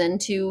that goes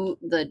into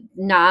the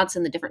knots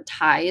and the different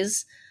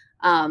ties.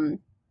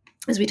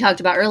 As we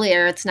talked about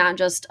earlier, it's not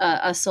just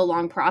a so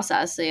long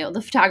process.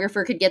 The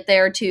photographer could get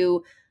there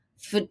to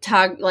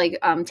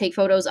take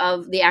photos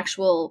of the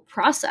actual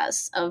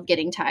process of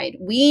getting tied.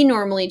 We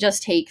normally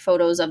just take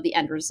photos of the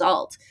end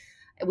result.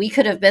 We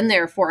could have been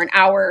there for an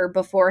hour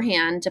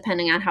beforehand,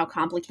 depending on how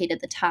complicated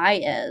the tie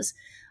is.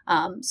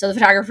 So the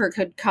photographer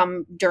could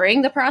come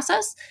during the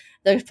process.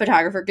 The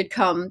photographer could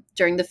come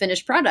during the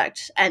finished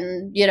product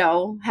and,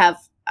 have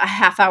a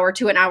half hour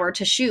to an hour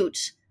to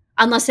shoot,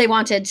 unless they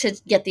wanted to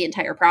get the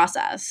entire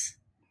process.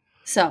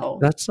 So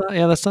that's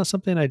not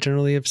something I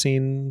generally have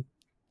seen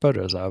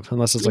photos of,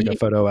 unless it's like a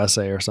photo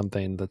essay or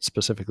something that's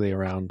specifically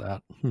around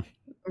that.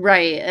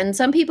 Right. And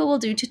some people will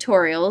do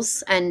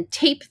tutorials and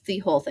tape the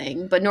whole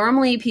thing, but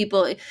normally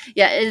people,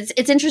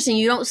 it's interesting.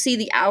 You don't see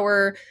the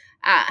hour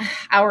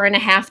and a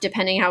half,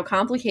 depending how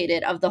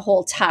complicated, of the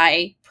whole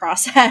tie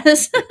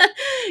process,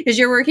 because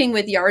you're working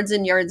with yards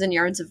and yards and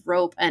yards of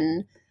rope,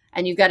 and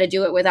you've got to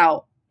do it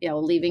without,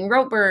 leaving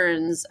rope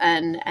burns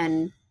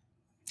and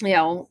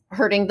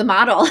hurting the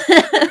model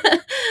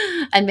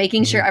and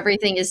making sure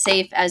everything is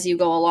safe as you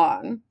go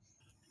along.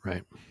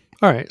 Right.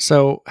 All right.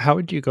 So how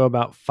would you go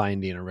about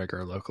finding a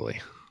rigger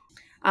locally?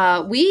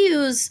 We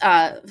use,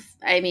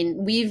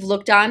 we've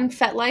looked on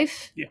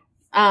FetLife,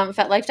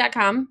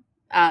 FetLife.com.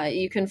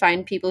 You can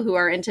find people who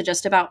are into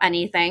just about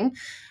anything,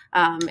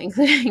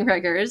 including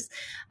riggers.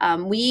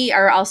 We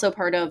are also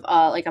part of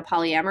a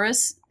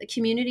polyamorous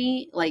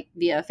community, like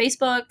via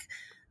Facebook.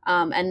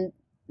 And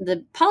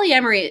the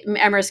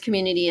polyamorous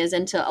community is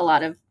into a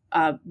lot of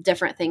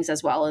different things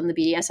as well in the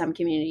BDSM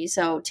community.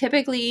 So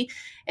typically,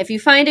 if you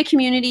find a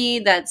community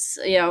that's,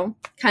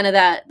 kind of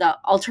the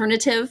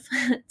alternative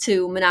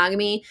to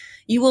monogamy,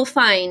 you will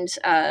find,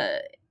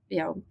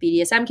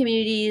 BDSM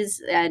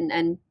communities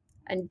and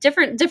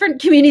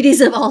different communities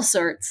of all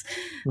sorts.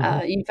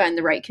 You find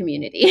the right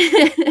community.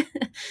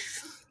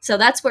 So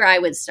that's where I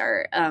would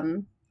start,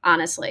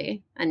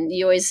 honestly. And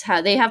you always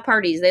they have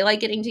parties. They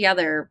like getting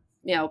together,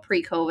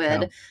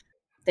 pre-COVID. Yeah.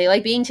 They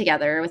like being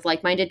together with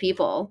like-minded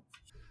people.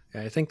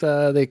 Yeah, I think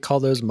they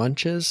call those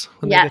munches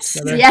when yes.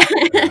 they get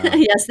together.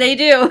 Yeah. Yes, they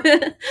do.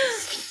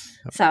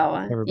 So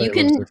everybody you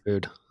can loves their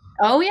food.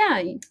 Oh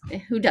yeah,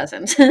 who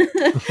doesn't?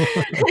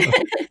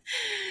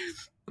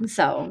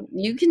 So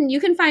you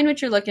can find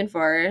what you're looking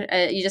for.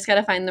 You just got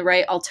to find the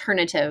right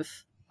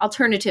alternative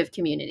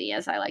community,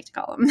 as I like to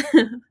call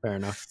them. Fair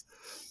enough.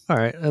 All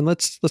right, and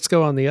let's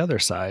go on the other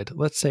side.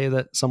 Let's say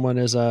that someone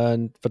is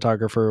a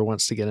photographer who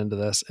wants to get into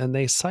this, and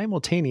they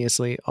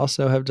simultaneously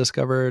also have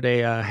discovered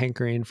a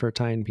hankering for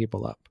tying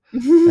people up,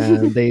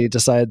 and they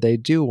decide they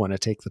do want to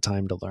take the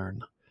time to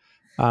learn.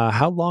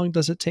 How long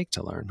does it take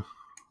to learn?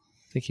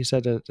 I think you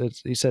said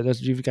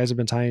you guys have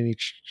been tying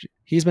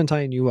he's been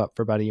tying you up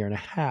for about 1.5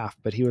 years,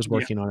 but he was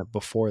working on it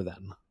before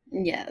then.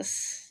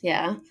 Yes.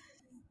 Yeah.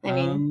 I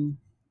mean,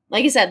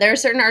 like you said, there are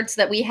certain arts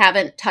that we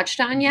haven't touched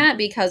on yet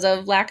because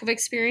of lack of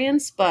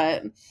experience,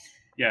 but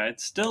yeah,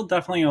 it's still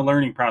definitely a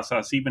learning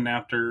process, even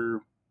after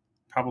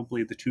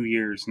probably the 2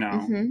 years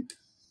now.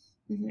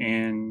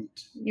 And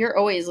you're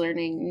always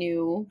learning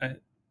new.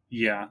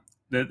 Yeah.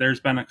 There's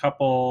been a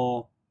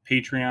couple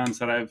Patreons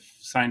that I've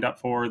signed up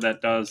for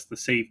that does the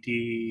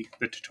safety,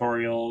 the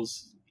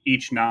tutorials,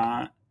 each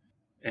knot.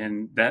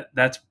 And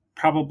that's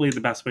probably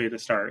the best way to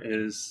start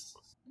is,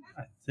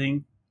 I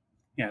think,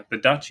 the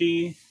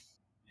Dutchie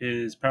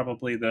is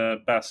probably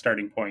the best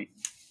starting point.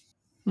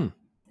 Yeah.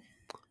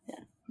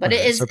 But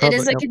okay,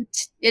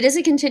 it is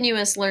a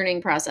continuous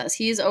learning process.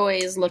 He's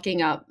always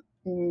looking up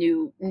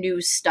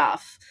new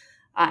stuff.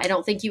 I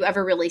don't think you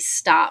ever really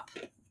stop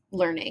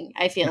learning,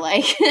 I feel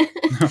like.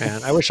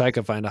 Man, I wish I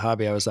could find a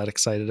hobby I was that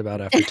excited about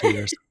after 2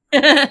 years.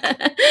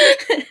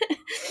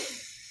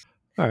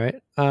 All right.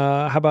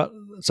 How about,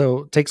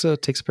 so takes a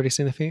pretty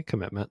significant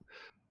commitment.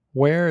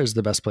 Where is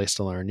the best place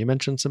to learn? You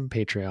mentioned some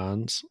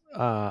Patreons.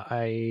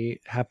 I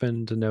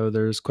happen to know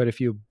there's quite a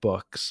few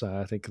books.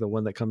 I think the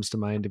one that comes to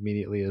mind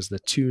immediately is the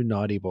Two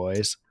Naughty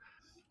Boys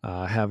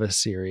have a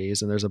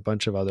series, and there's a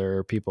bunch of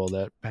other people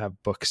that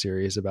have book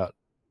series about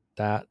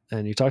that.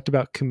 And you talked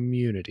about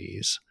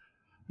communities.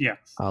 Yes.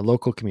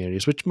 Local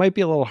communities, which might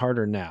be a little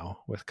harder now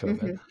with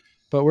COVID.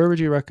 But where would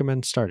you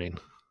recommend starting?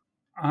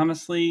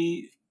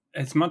 Honestly,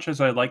 as much as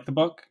I like the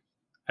book,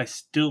 I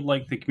still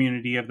like the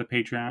community of the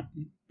Patreon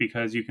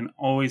because you can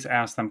always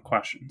ask them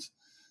questions.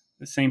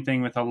 The same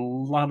thing with a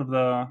lot of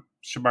the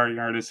shibari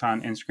artists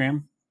on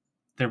Instagram.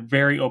 They're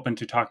very open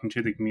to talking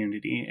to the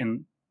community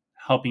and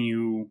helping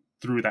you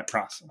through that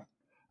process.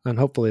 And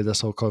hopefully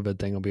this whole COVID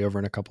thing will be over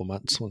in a couple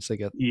months once they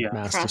get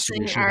mass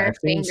Crossing distribution our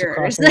vaccines.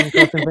 fingers.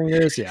 Crossing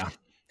fingers. Yeah.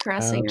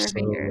 Crossing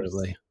Absolutely. our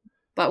fingers.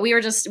 But we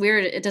were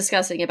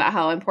discussing about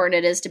how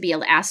important it is to be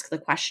able to ask the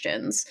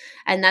questions.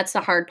 And that's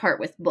the hard part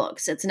with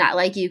books. It's not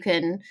like you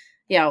can,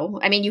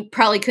 you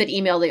probably could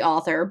email the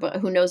author, but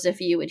who knows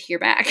if you would hear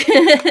back.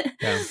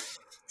 Yeah.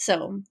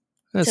 So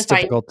it's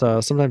difficult,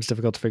 sometimes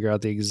difficult to figure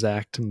out the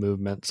exact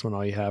movements when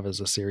all you have is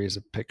a series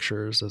of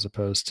pictures as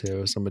opposed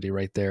to somebody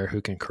right there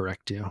who can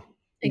correct you.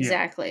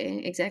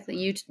 Exactly.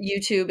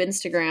 YouTube,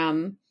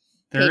 Instagram,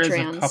 there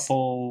Patreons. is a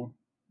couple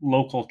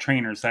local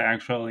trainers that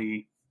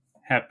actually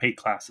have paid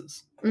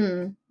classes.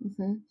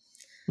 Mm-hmm.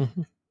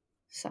 Mm-hmm.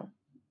 So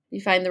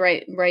you find the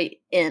right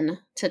in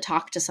to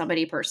talk to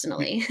somebody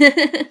personally.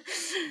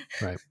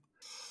 Right.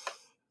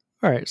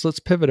 All right. So let's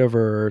pivot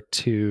over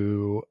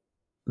to,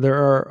 there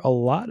are a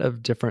lot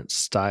of different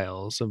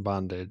styles of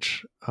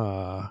bondage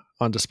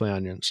on display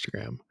on your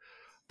Instagram.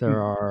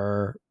 There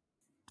are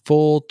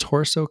full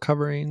torso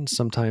coverings.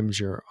 Sometimes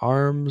your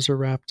arms are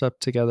wrapped up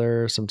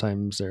together.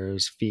 Sometimes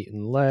there's feet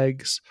and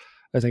legs.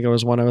 I think it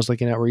was one I was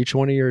looking at where each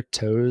one of your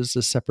toes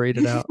is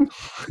separated out.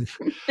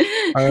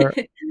 Are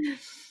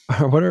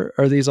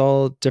these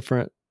all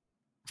different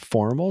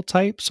formal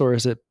types, or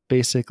is it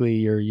basically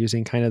you're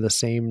using kind of the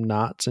same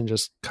knots and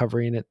just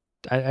covering it?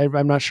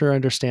 I'm not sure I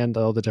understand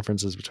all the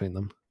differences between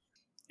them.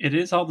 It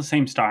is all the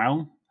same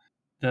style.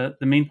 The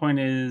main point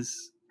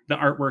is the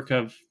artwork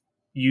of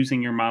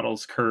using your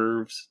model's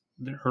curves,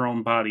 her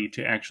own body,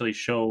 to actually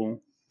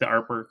show the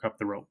artwork of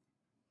the rope.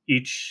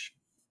 Each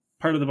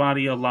part of the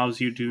body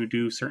allows you to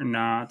do certain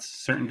knots,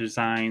 certain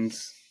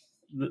designs.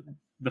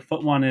 The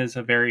foot one is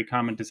a very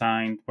common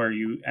design where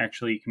you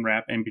actually can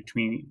wrap in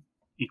between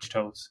each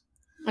toes.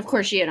 Of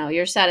course,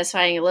 you're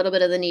satisfying a little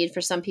bit of the need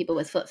for some people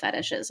with foot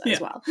fetishes as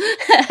well.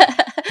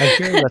 I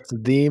hear that's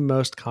the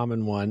most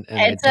common one, and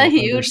I don't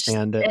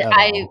understand it at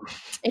all.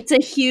 It's a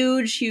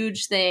huge,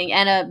 huge thing,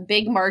 and a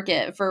big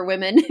market for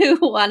women who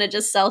want to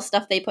just sell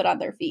stuff they put on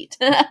their feet.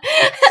 Yeah.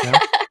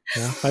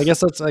 I guess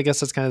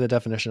that's kind of the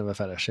definition of a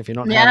fetish. If you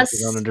don't have it,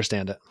 you don't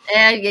understand it.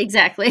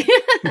 Exactly.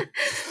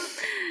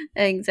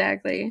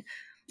 Exactly.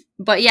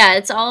 But yeah,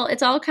 it's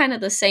all kind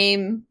of the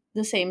same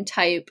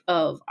type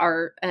of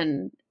art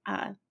and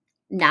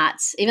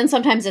knots. Even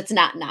sometimes it's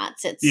not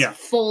knots, it's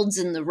folds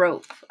in the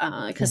rope,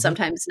 because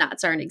sometimes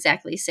knots aren't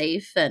exactly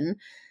safe. And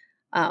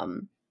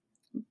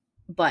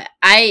but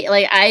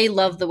I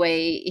love the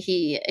way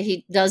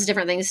he does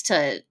different things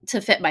to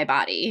fit my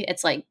body.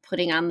 It's like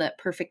putting on the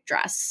perfect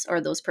dress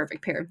or those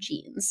perfect pair of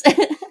jeans.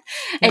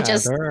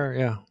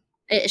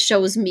 It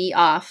shows me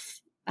off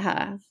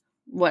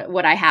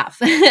what I have.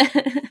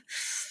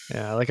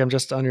 Yeah, like I'm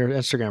just on your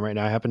Instagram right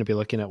now. I happen to be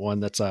looking at one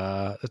that's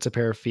it's a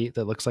pair of feet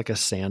that looks like a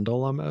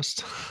sandal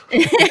almost.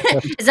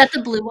 Is that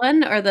the blue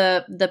one or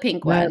the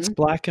pink one? It's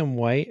black and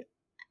white.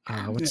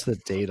 What's the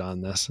date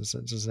on this?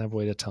 Does it have a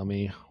way to tell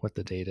me what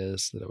the date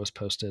is that it was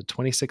posted?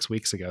 26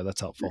 weeks ago. That's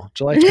helpful.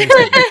 July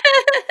 27th.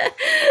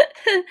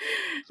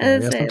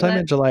 Sometime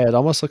in July. It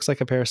almost looks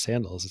like a pair of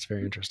sandals. It's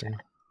very interesting.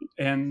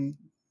 And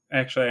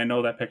actually, I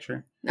know that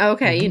picture.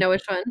 Okay, you know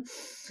which one?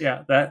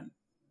 Yeah, that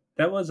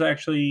was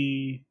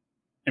actually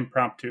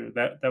impromptu.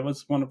 That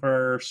was one of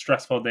our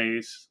stressful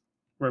days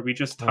where we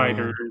just tied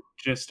her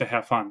just to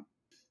have fun.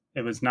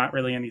 It was not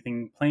really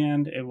anything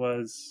planned. It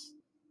was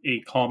a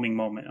calming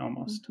moment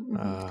almost.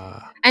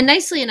 And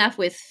nicely enough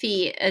with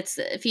feet,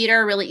 feet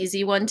are a really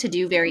easy one to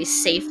do very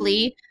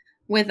safely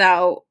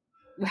without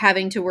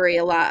having to worry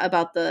a lot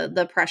about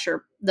the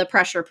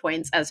pressure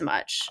points as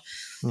much.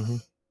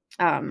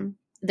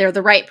 They're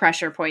the right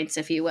pressure points,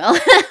 if you will.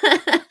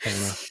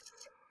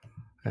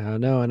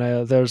 No,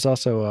 and there's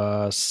also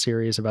a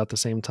series about the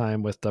same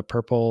time with the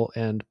purple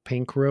and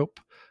pink rope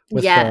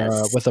with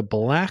a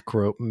black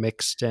rope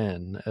mixed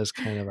in as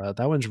kind of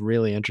that one's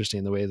really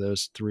interesting, the way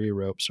those three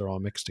ropes are all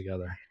mixed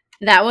together.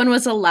 That one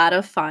was a lot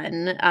of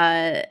fun.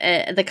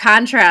 The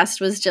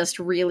contrast was just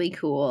really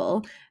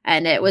cool,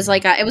 and it was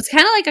it was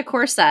kind of like a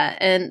corset,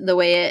 and the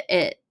way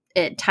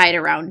it tied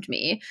around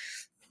me.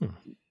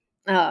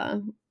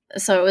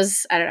 So it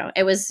was, I don't know,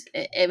 it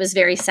was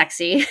very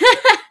sexy.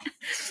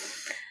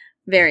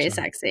 Very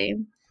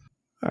sexy.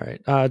 All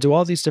right. Do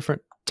all these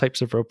different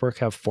types of rope work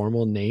have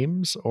formal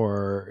names,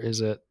 or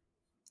is it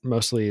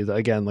mostly,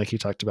 again, like you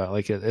talked about,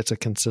 like it's a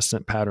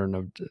consistent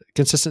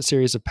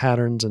series of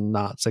patterns and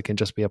knots that can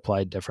just be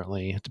applied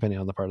differently depending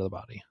on the part of the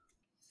body?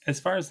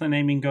 As far as the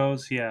naming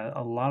goes, yeah,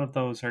 a lot of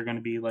those are going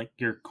to be like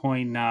your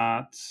coin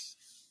knots,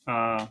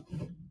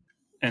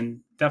 and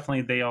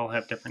definitely they all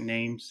have different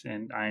names,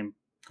 and I'm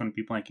going to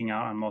be blanking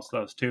out on most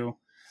of those too.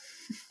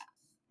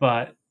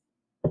 But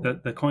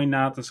the coin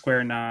knot, the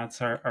square knots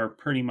are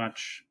pretty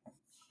much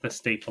the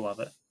staple of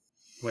it,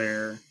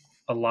 where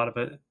a lot of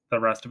it, the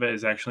rest of it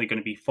is actually going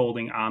to be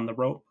folding on the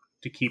rope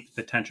to keep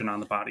the tension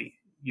on the body.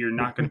 you're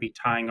not going to be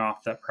tying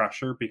off that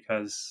pressure,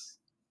 because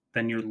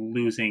then you're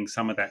losing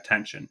some of that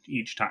tension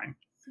each time.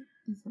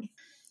 Mm-hmm.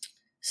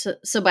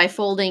 So by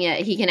folding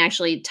it, he can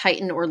actually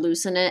tighten or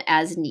loosen it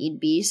as need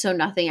be, so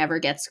nothing ever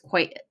gets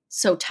quite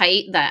so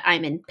tight that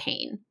I'm in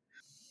pain.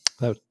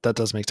 That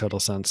does make total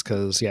sense,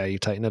 because you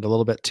tighten it a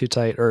little bit too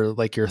tight, or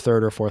like your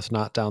third or fourth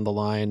knot down the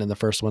line, and the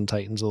first one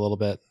tightens a little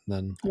bit.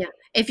 Then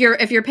if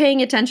you're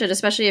paying attention,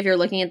 especially if you're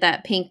looking at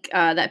that pink,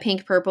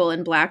 purple,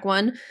 and black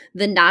one,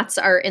 the knots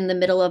are in the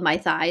middle of my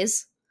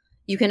thighs.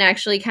 You can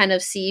actually kind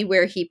of see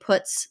where he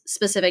puts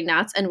specific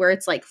knots and where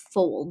it's like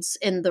folds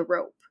in the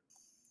rope.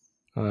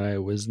 I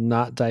was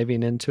not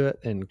diving into it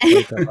in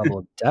quite that level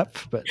of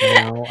depth, but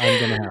now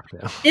I'm gonna have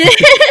to.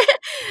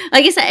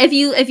 Like I said,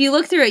 if you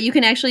look through it, you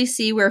can actually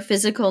see where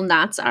physical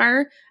knots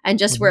are, and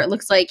just where it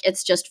looks like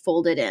it's just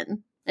folded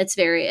in. It's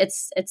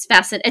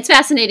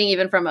fascinating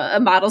even from a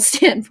model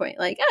standpoint.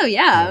 Like, oh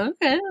yeah,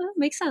 okay, that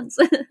makes sense.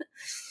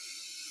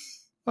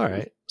 All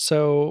right,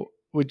 so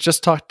we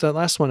just talked the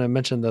last one. I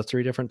mentioned the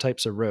 3 different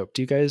types of rope.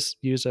 Do you guys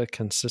use a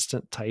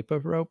consistent type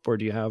of rope, or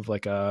do you have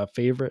like a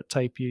favorite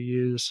type you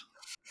use?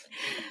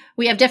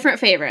 We have different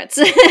favorites.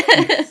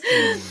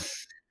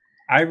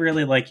 I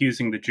really like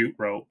using the jute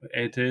rope.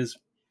 It is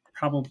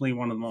probably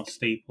one of the most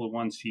staple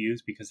ones to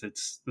use because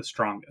it's the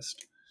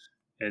strongest.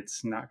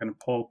 It's not going to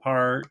pull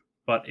apart,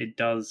 but it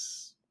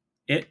does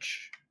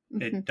itch.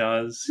 It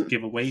does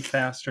give away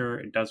faster.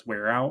 It does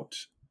wear out.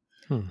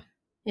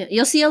 Yeah,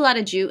 you'll see a lot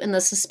of jute in the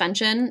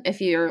suspension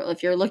if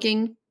you're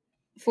looking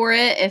for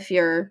it.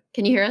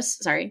 Can you hear us?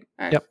 Sorry,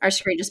 our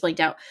screen just blinked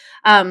out.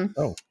 In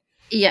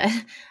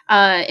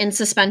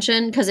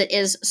suspension, because it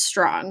is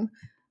strong.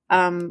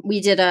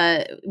 We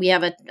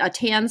have a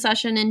tan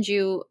session in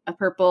jute, a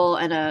purple,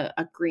 and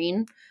a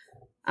green.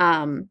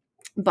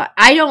 But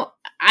I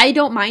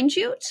don't mind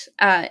jute.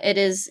 It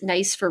is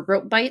nice for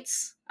rope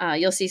bites.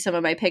 You'll see some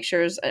of my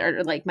pictures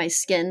are like my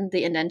skin,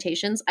 the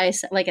indentations.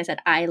 Like I said,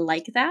 I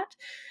like that.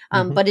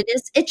 But it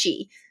is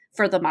itchy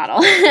for the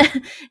model,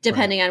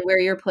 depending on where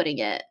you're putting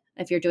it.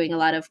 If you're doing a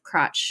lot of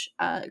crotch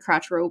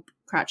rope,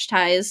 crotch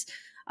ties,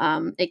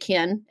 it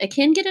can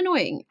get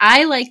annoying.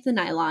 I like the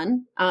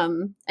nylon,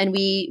 and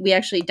we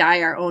actually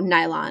dye our own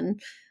nylon,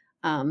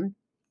 and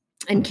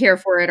care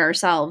for it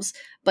ourselves.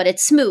 But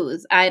it's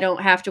smooth. I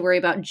don't have to worry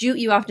about jute.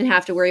 You often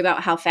have to worry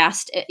about how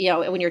fast,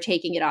 when you're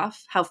taking it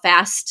off, how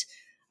fast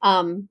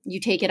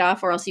you take it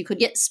off, or else you could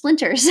get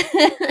splinters.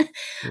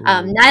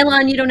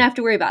 Nylon, you don't have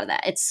to worry about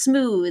that. It's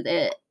smooth.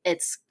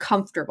 It's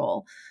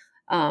comfortable.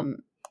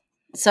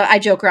 So I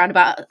joke around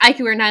about I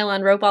can wear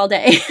nylon rope all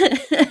day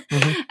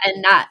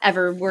and not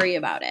ever worry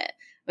about it,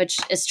 which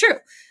is true.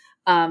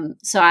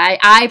 So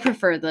I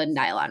prefer the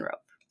nylon rope.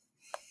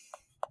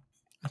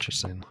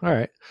 Interesting. All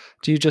right.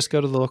 Do you just go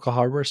to the local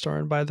hardware store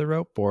and buy the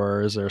rope,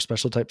 or is there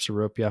special types of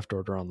rope you have to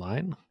order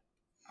online?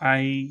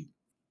 I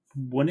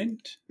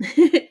wouldn't.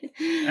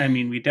 I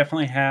mean, we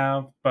definitely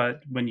have,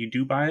 but when you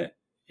do buy it,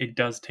 it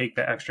does take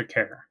the extra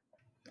care.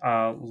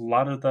 A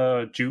lot of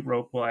the jute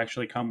rope will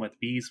actually come with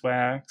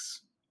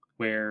beeswax,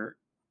 where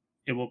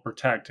it will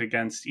protect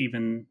against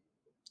even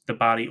the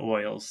body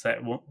oils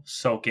that will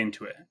soak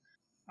into it.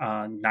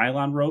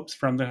 Nylon ropes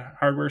from the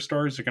hardware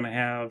stores are going to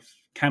have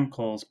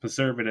chemicals,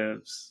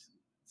 preservatives.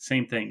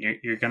 Same thing.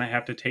 You're going to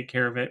have to take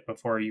care of it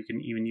before you can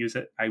even use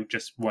it. I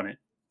just wouldn't.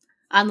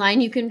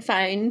 Online, you can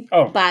find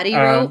body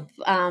rope.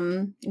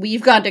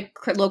 We've gone to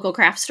local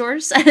craft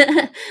stores,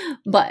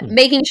 but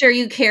making sure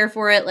you care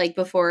for it, like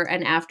before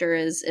and after,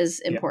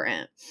 is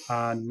important.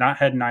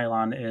 Knothead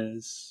nylon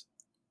is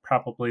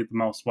probably the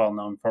most well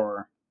known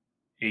for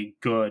a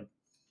good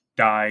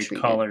dyed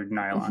colored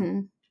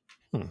nylon.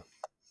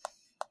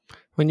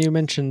 When you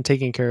mentioned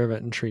taking care of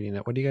it and treating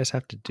it, what do you guys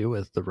have to do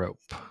with the rope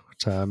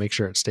to make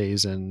sure it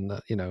stays in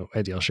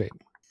ideal shape?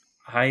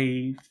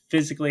 I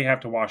physically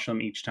have to wash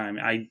them each time.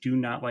 I do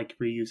not like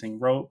reusing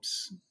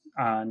ropes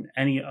on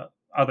any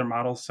other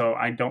models, so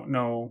I don't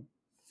know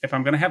if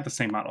I'm going to have the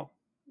same model.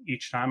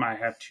 Each time I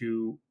have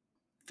to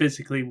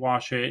physically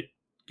wash it,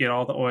 get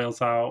all the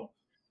oils out,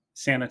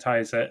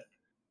 sanitize it,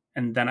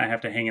 and then I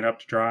have to hang it up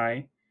to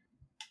dry.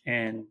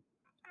 And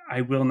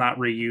I will not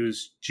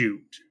reuse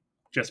jute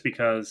just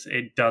because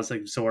it does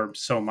absorb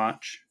so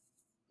much.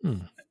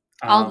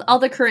 All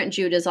the current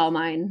jute is all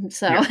mine.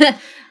 So,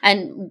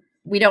 and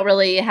we don't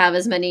really have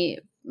as many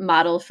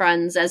model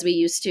friends as we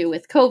used to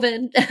with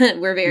COVID.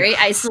 We're very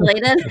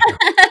isolated.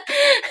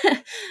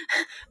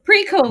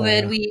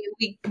 Pre-COVID, we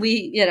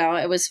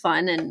it was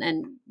fun,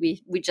 and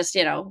we just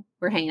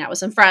we're hanging out with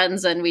some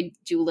friends and we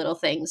do little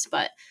things,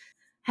 but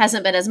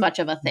hasn't been as much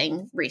of a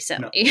thing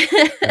recently.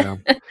 No.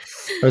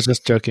 I was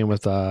just joking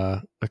with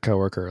a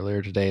coworker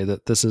earlier today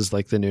that this is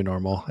like the new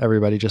normal.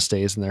 Everybody just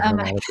stays in their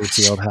hermetically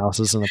sealed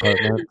houses and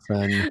apartments,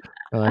 and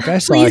like, I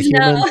saw a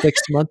human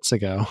 6 months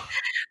ago.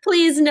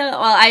 Please no.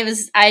 Well,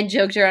 I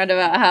joked around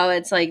about how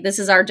it's like this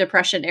is our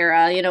depression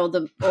era.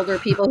 The older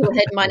people who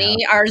had money.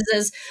 Ours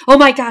is, oh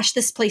my gosh,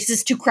 this place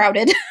is too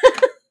crowded.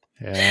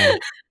 Yeah.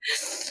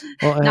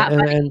 Well, not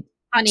funny.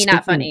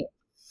 Not funny.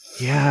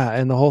 Yeah,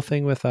 and the whole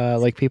thing with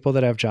like people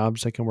that have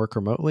jobs that can work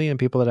remotely and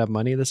people that have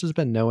money, this has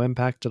been no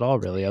impact at all,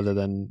 really, other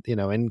than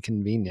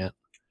inconvenient.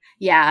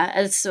 Yeah,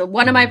 as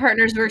one of my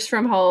partners works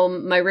from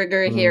home. My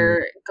rigger Mm.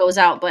 here goes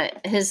out,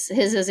 but his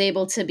is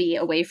able to be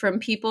away from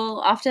people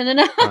often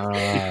enough.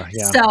 Yeah,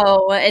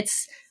 So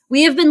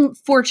we have been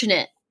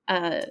fortunate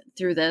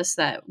through this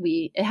that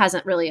it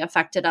hasn't really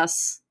affected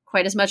us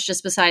quite as much.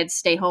 Just besides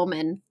stay home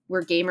and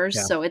we're gamers,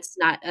 yeah, so it's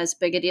not as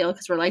big a deal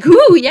because we're like,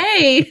 "Ooh,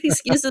 yay!"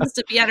 excuses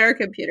to be on our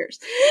computers.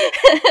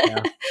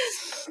 yeah.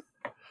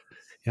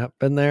 Yep,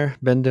 been there,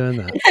 been doing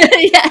that.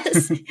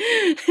 Yes.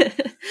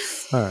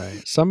 All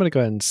right, so I'm going to go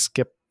ahead and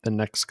skip the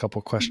next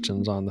couple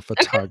questions on the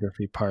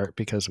photography part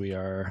because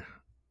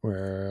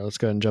let's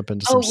go ahead and jump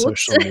into some Oh,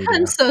 whoops! social media.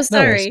 I'm so No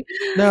worries.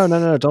 sorry.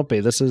 No, don't be.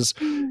 This is,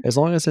 as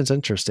long as it's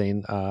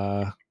interesting,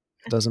 it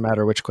doesn't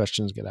matter which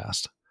questions get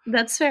asked.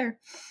 That's fair.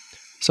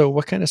 So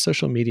what kind of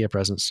social media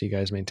presence do you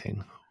guys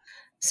maintain?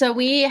 So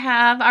we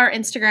have our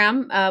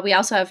Instagram.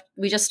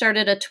 We just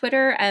started a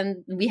Twitter,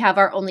 and we have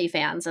our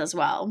OnlyFans as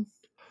well.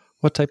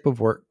 What type of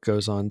work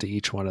goes on to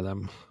each one of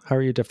them? How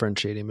are you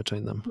differentiating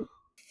between them?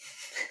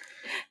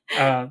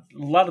 A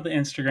lot of the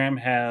Instagram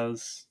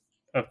has,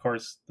 of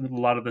course, a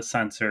lot of the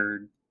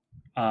censored.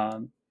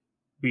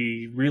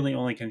 We really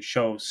only can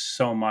show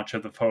so much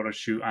of the photo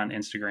shoot on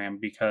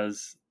Instagram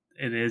because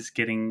it is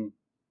getting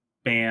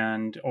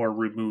banned or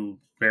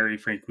removed very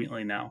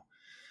frequently now.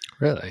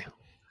 Really?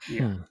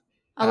 Yeah.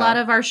 A lot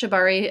of our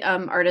Shibari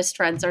artist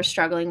friends are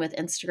struggling with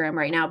Instagram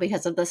right now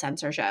because of the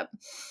censorship.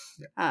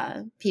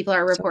 Yeah. People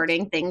are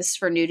reporting things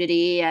for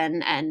nudity,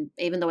 and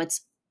even though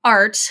it's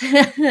art,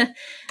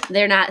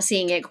 they're not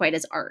seeing it quite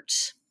as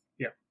art.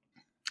 Yeah.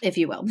 If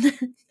you will.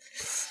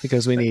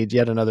 Because we need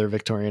yet another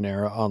Victorian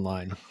era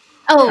online.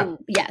 Oh,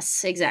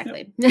 yes,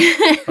 exactly.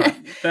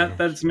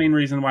 That's the main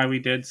reason why we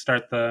did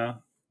start the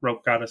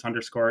RopeGoddess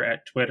 _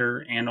 at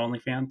Twitter and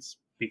OnlyFans,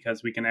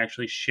 because we can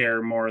actually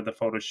share more of the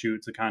photo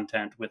shoots, the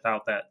content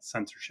without that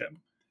censorship.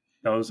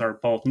 Those are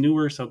both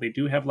newer, so they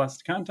do have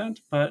less content,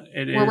 but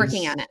we're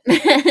working on it.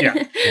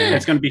 Yeah,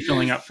 it's going to be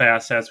filling up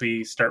fast as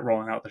we start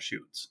rolling out the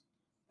shoots.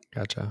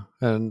 Gotcha.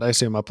 And I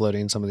assume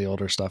uploading some of the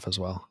older stuff as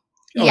well.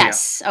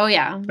 Yes. Oh,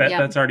 yeah.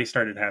 That's already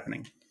started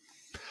happening.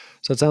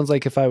 So it sounds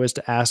like if I was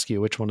to ask you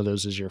which one of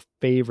those is your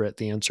favorite,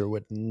 the answer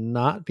would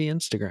not be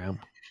Instagram.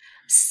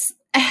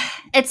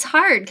 It's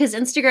hard because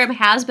Instagram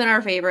has been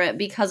our favorite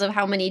because of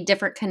how many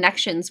different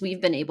connections we've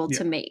been able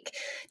to make.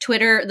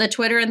 The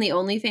Twitter and the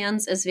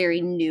OnlyFans is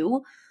very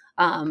new.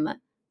 And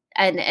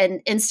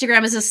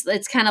Instagram is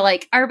it's kind of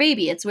like our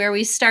baby. It's where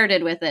we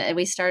started with it. And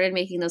we started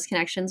making those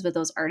connections with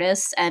those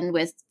artists and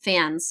with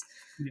fans.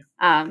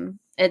 Yeah.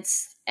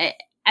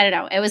 I don't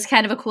know. It was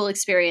kind of a cool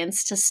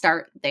experience to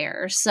start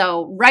there.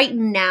 So right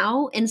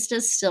now,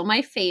 Insta's still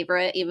my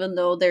favorite, even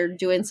though they're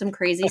doing some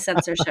crazy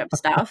censorship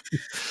stuff.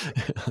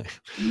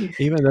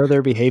 Even though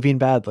they're behaving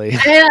badly.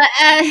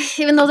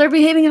 Even though they're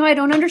behaving how I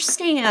don't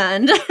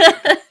understand.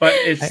 But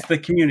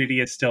the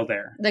community is still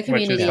there. The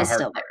community is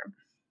still there.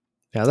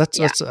 Yeah,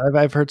 that's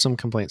I've heard some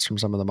complaints from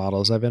some of the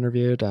models I've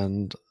interviewed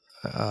and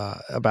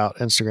about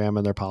Instagram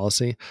and their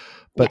policy,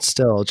 but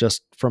still,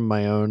 just from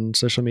my own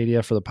social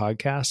media for the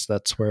podcast,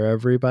 that's where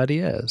everybody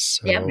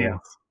is. So. Yeah,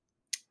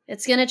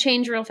 it's gonna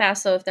change real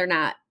fast though if they're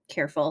not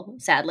careful.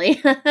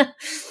 Sadly. Yeah,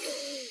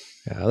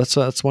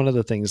 that's one of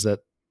the things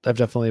that I've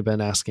definitely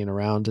been asking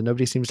around, and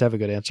nobody seems to have a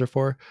good answer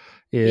for.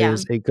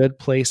 Is a good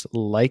place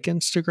like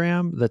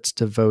Instagram that's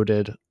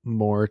devoted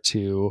more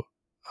to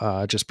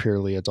just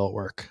purely adult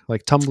work.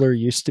 Like Tumblr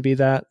used to be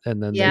that,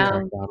 and then they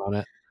cracked down on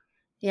it.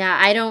 Yeah,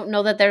 I don't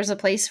know that there's a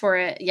place for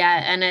it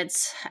yet, and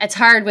it's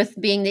hard with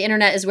being the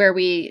internet is where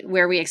we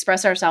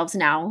express ourselves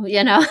now,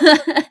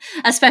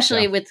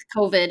 especially with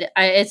COVID.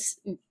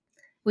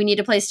 We need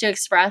a place to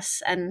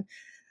express, and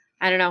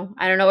I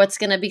don't know what's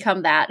going to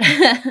become that.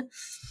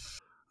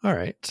 All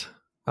right.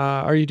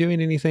 Are you doing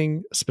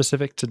anything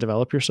specific to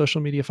develop your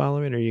social media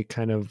following, or are you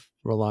kind of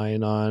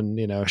relying on,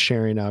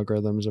 sharing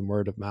algorithms and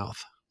word of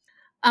mouth?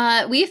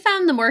 We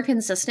found the more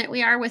consistent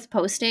we are with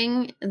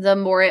posting, the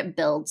more it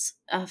builds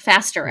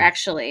faster,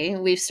 actually.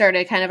 We've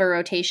started kind of a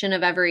rotation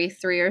of every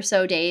 3 or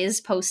so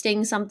days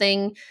posting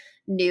something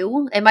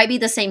new. It might be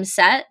the same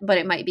set, but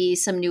it might be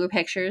some newer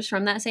pictures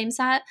from that same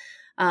set.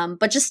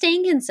 But just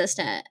staying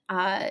consistent.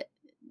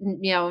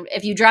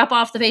 If you drop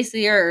off the face of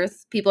the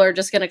earth, people are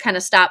just going to kind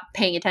of stop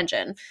paying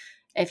attention.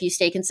 If you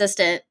stay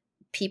consistent,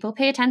 people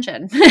pay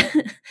attention.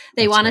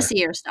 They want to see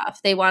your stuff.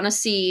 They want to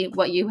see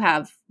what you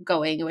have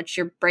going, which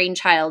your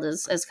brainchild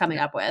is coming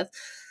up with.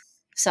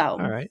 So, all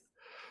right.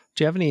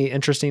 Do you have any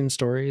interesting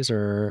stories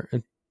or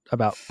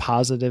about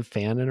positive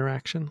fan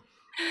interaction?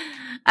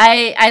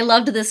 I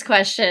loved this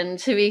question,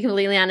 to be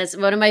completely honest.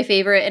 One of my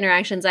favorite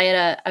interactions, I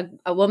had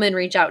a woman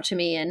reach out to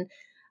me,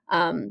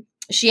 and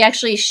she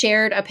actually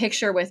shared a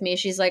picture with me.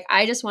 She's like,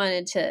 I just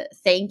wanted to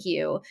thank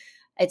you.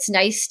 It's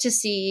nice to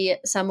see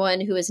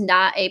someone who is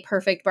not a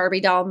perfect Barbie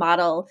doll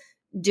model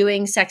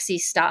doing sexy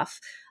stuff.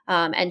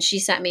 And she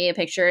sent me a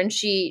picture, and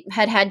she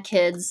had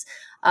kids.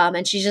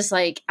 And she's just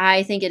like,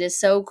 I think it is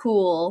so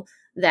cool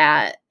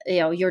that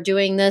you're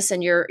doing this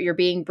and you're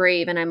being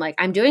brave. And I'm like,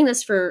 I'm doing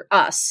this for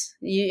us.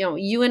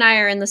 You and I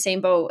are in the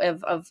same boat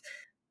of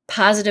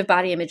positive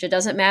body image. It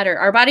doesn't matter.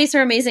 Our bodies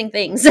are amazing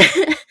things.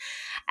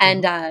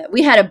 And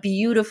we had a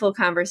beautiful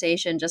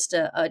conversation, just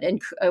a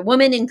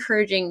woman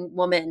encouraging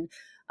woman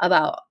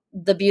about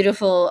the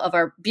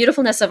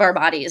beautifulness of our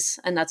bodies.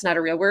 And that's not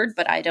a real word,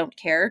 but I don't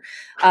care.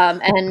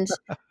 And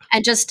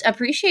just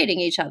appreciating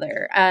each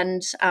other.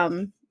 And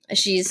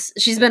she's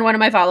been one of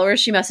my followers.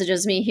 She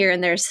messages me here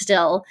and there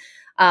still,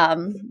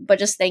 but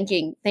just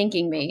thanking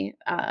me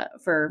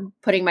for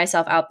putting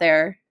myself out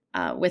there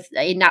with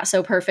a not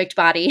so perfect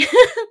body.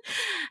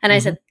 And I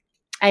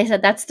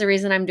said that's the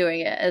reason I'm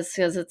doing it, is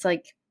because it's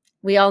like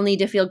we all need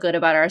to feel good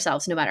about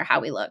ourselves no matter how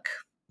we look.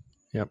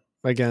 Yep.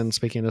 Again,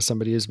 speaking as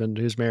somebody who's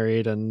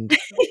married and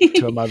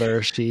to a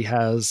mother, she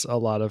has a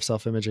lot of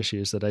self-image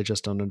issues that I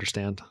just don't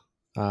understand.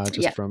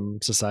 From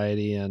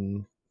society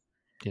and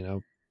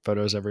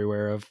photos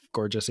everywhere of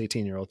gorgeous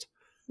 18-year-olds.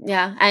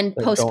 Yeah, and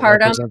that postpartum don't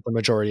represent the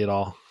majority at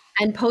all.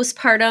 And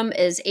postpartum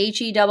is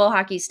HE double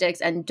hockey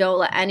sticks, and don't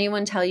let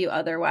anyone tell you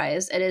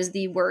otherwise. It is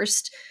the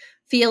worst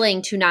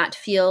feeling to not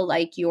feel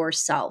like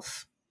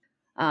yourself.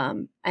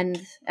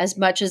 And as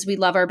much as we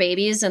love our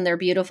babies and they're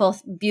beautiful,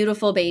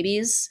 beautiful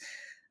babies,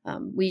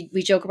 we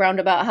joke around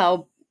about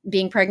how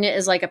being pregnant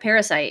is like a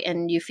parasite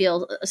and you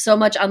feel so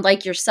much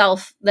unlike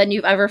yourself than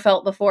you've ever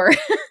felt before.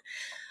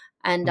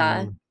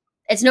 And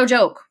it's no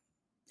joke.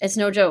 It's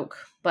no joke,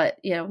 but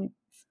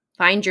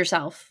find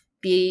yourself,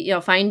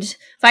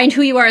 find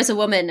who you are as a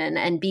woman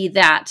and be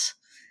that,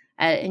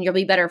 and you'll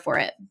be better for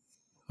it.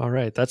 All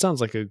right. That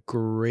sounds like a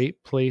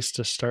great place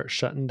to start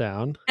shutting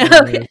down.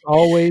 Okay. There's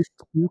always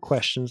 2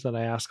 questions that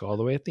I ask all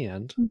the way at the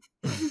end.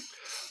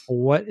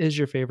 What is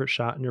your favorite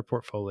shot in your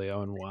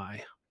portfolio and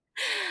why?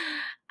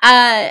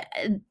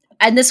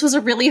 And this was a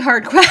really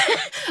hard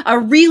question, a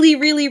really,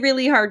 really,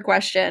 really hard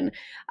question.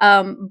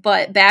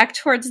 But back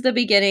towards the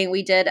beginning,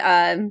 we did,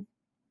 well,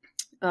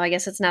 I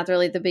guess it's not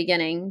really the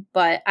beginning,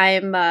 but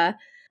I'm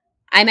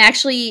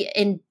actually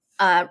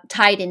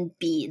tied in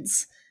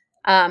beads.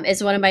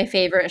 Is one of my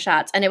favorite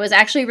shots. And it was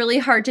actually really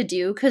hard to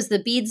do because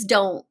the beads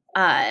don't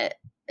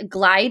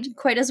glide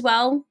quite as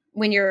well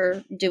when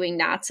you're doing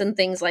knots and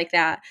things like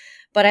that.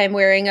 But I'm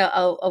wearing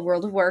a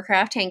World of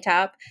Warcraft tank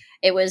top.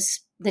 It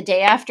was the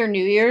day after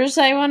New Year's,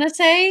 I want to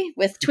say,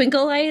 with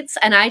twinkle lights.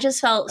 And I just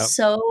felt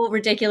so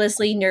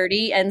ridiculously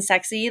nerdy and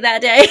sexy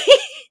that day.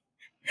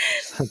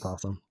 That's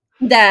awesome.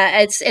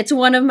 That it's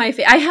one of my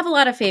I have a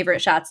lot of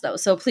favorite shots though,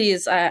 so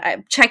please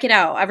check it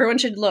out. Everyone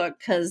should look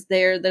because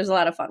there's a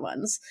lot of fun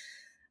ones.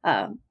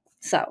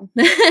 So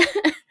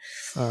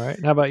all right,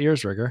 how about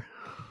yours, Rigger?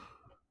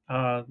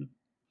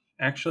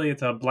 Actually,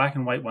 it's a black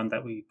and white one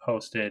that we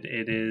posted.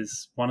 It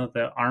is one of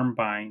the arm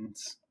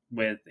binds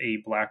with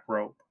a black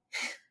rope,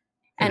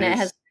 and it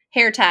has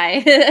hair tie.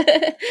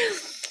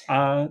 Is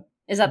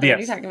that the one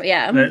you're talking about?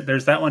 Yeah,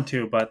 there's that one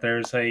too, but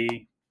there's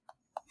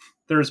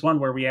one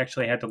where we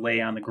actually had to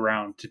lay on the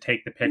ground to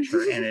take the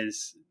picture, and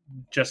is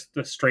just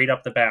the straight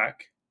up the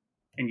back,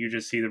 and you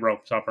just see the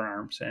ropes up her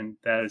arms, and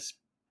that is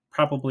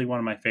probably one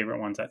of my favorite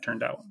ones that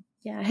turned out.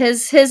 Yeah,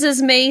 his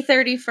is May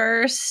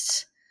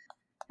 31st,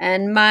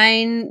 and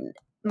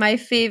my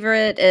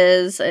favorite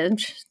is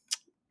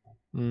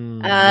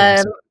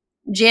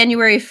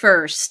January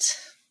 1st.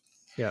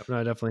 Yeah, no,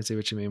 I definitely see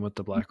what you mean with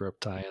the black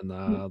rope tie and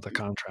the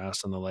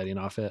contrast and the lighting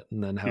off it,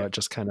 and then how it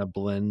just kind of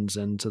blends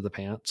into the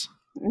pants.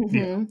 Mm-hmm.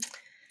 Yeah.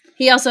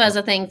 He also has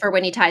a thing for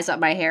when he ties up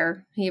my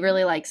hair. He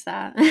really likes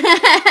that.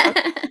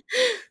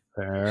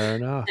 Fair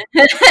enough.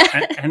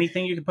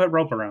 Anything you can put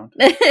rope around.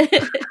 Yeah.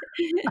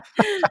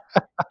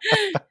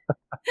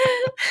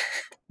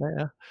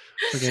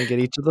 We're going to get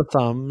each of the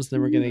thumbs,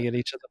 then we're going to get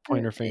each of the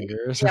pointer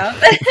fingers. Yep.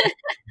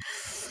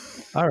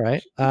 All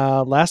right.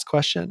 Last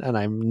question, and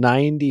I'm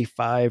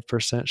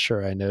 95%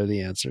 sure I know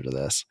the answer to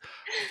this.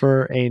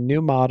 For a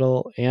new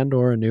model and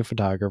or a new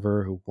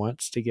photographer who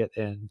wants to get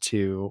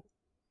into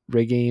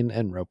rigging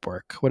and rope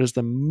work, what is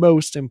the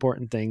most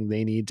important thing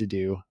they need to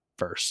do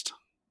first?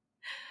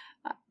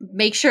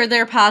 Make sure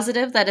they're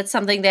positive that it's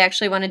something they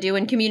actually want to do,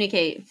 and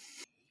communicate.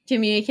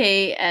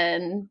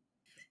 And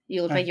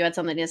you look like you had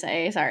something to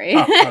say. Sorry.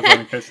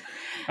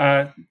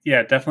 Yeah,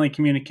 definitely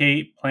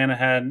communicate, plan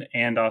ahead,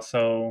 and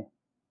also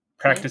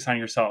practice on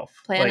yourself.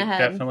 Plan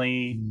ahead.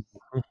 Definitely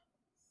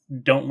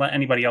don't let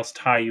anybody else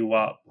tie you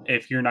up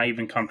if you're not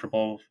even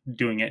comfortable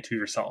doing it to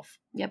yourself.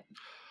 Yep.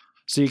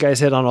 So you guys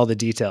hit on all the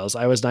details.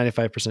 I was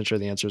 95% sure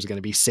the answer was going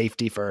to be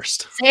safety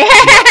first.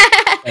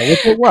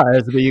 Which it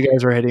was, but you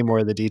guys were hitting more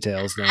of the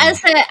details.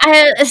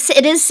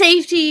 It is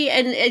safety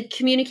and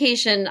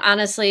communication,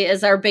 honestly,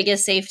 is our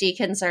biggest safety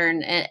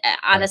concern.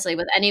 Honestly,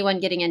 with anyone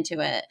getting into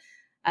it.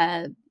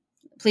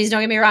 Please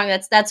don't get me wrong.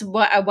 That's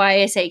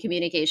why I say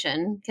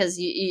communication, because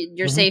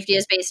your safety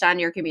is based on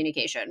your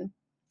communication.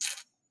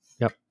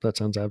 Yep, that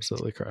sounds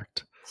absolutely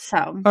correct.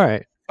 So, all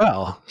right.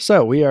 Well,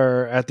 so we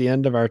are at the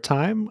end of our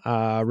time.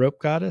 Rope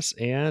Goddess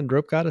and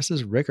Rope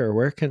Goddess's Rigger,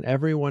 where can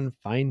everyone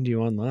find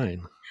you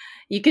online?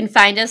 You can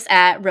find us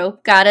at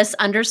RopeGoddess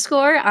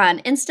 _ on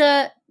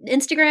Insta,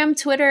 Instagram,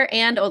 Twitter,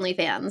 and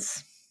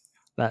OnlyFans.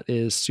 That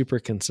is super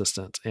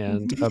consistent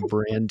and a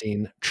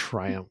branding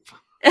triumph.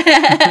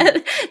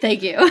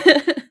 Thank you.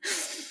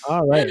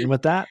 All right. And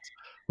with that,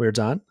 we're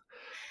done.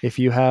 If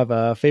you have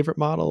a favorite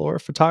model or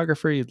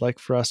photographer you'd like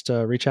for us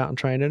to reach out and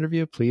try and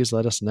interview, please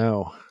let us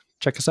know.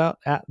 Check us out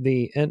at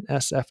the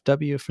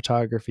NSFW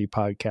Photography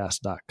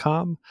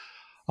Podcast.com,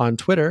 on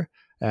Twitter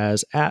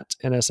as at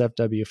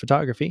NSFW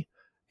Photography,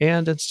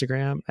 and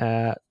Instagram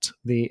at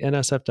the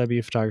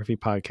NSFW Photography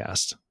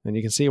Podcast. And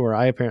you can see where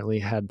I apparently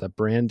had the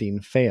branding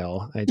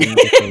fail. I didn't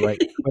get the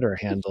right Twitter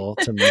handle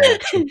to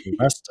match with the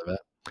rest of it.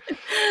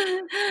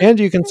 And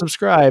you can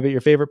subscribe at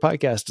your favorite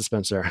podcast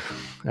dispenser.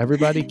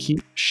 Everybody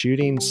keep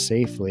shooting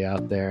safely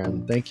out there,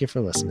 and thank you for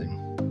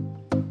listening.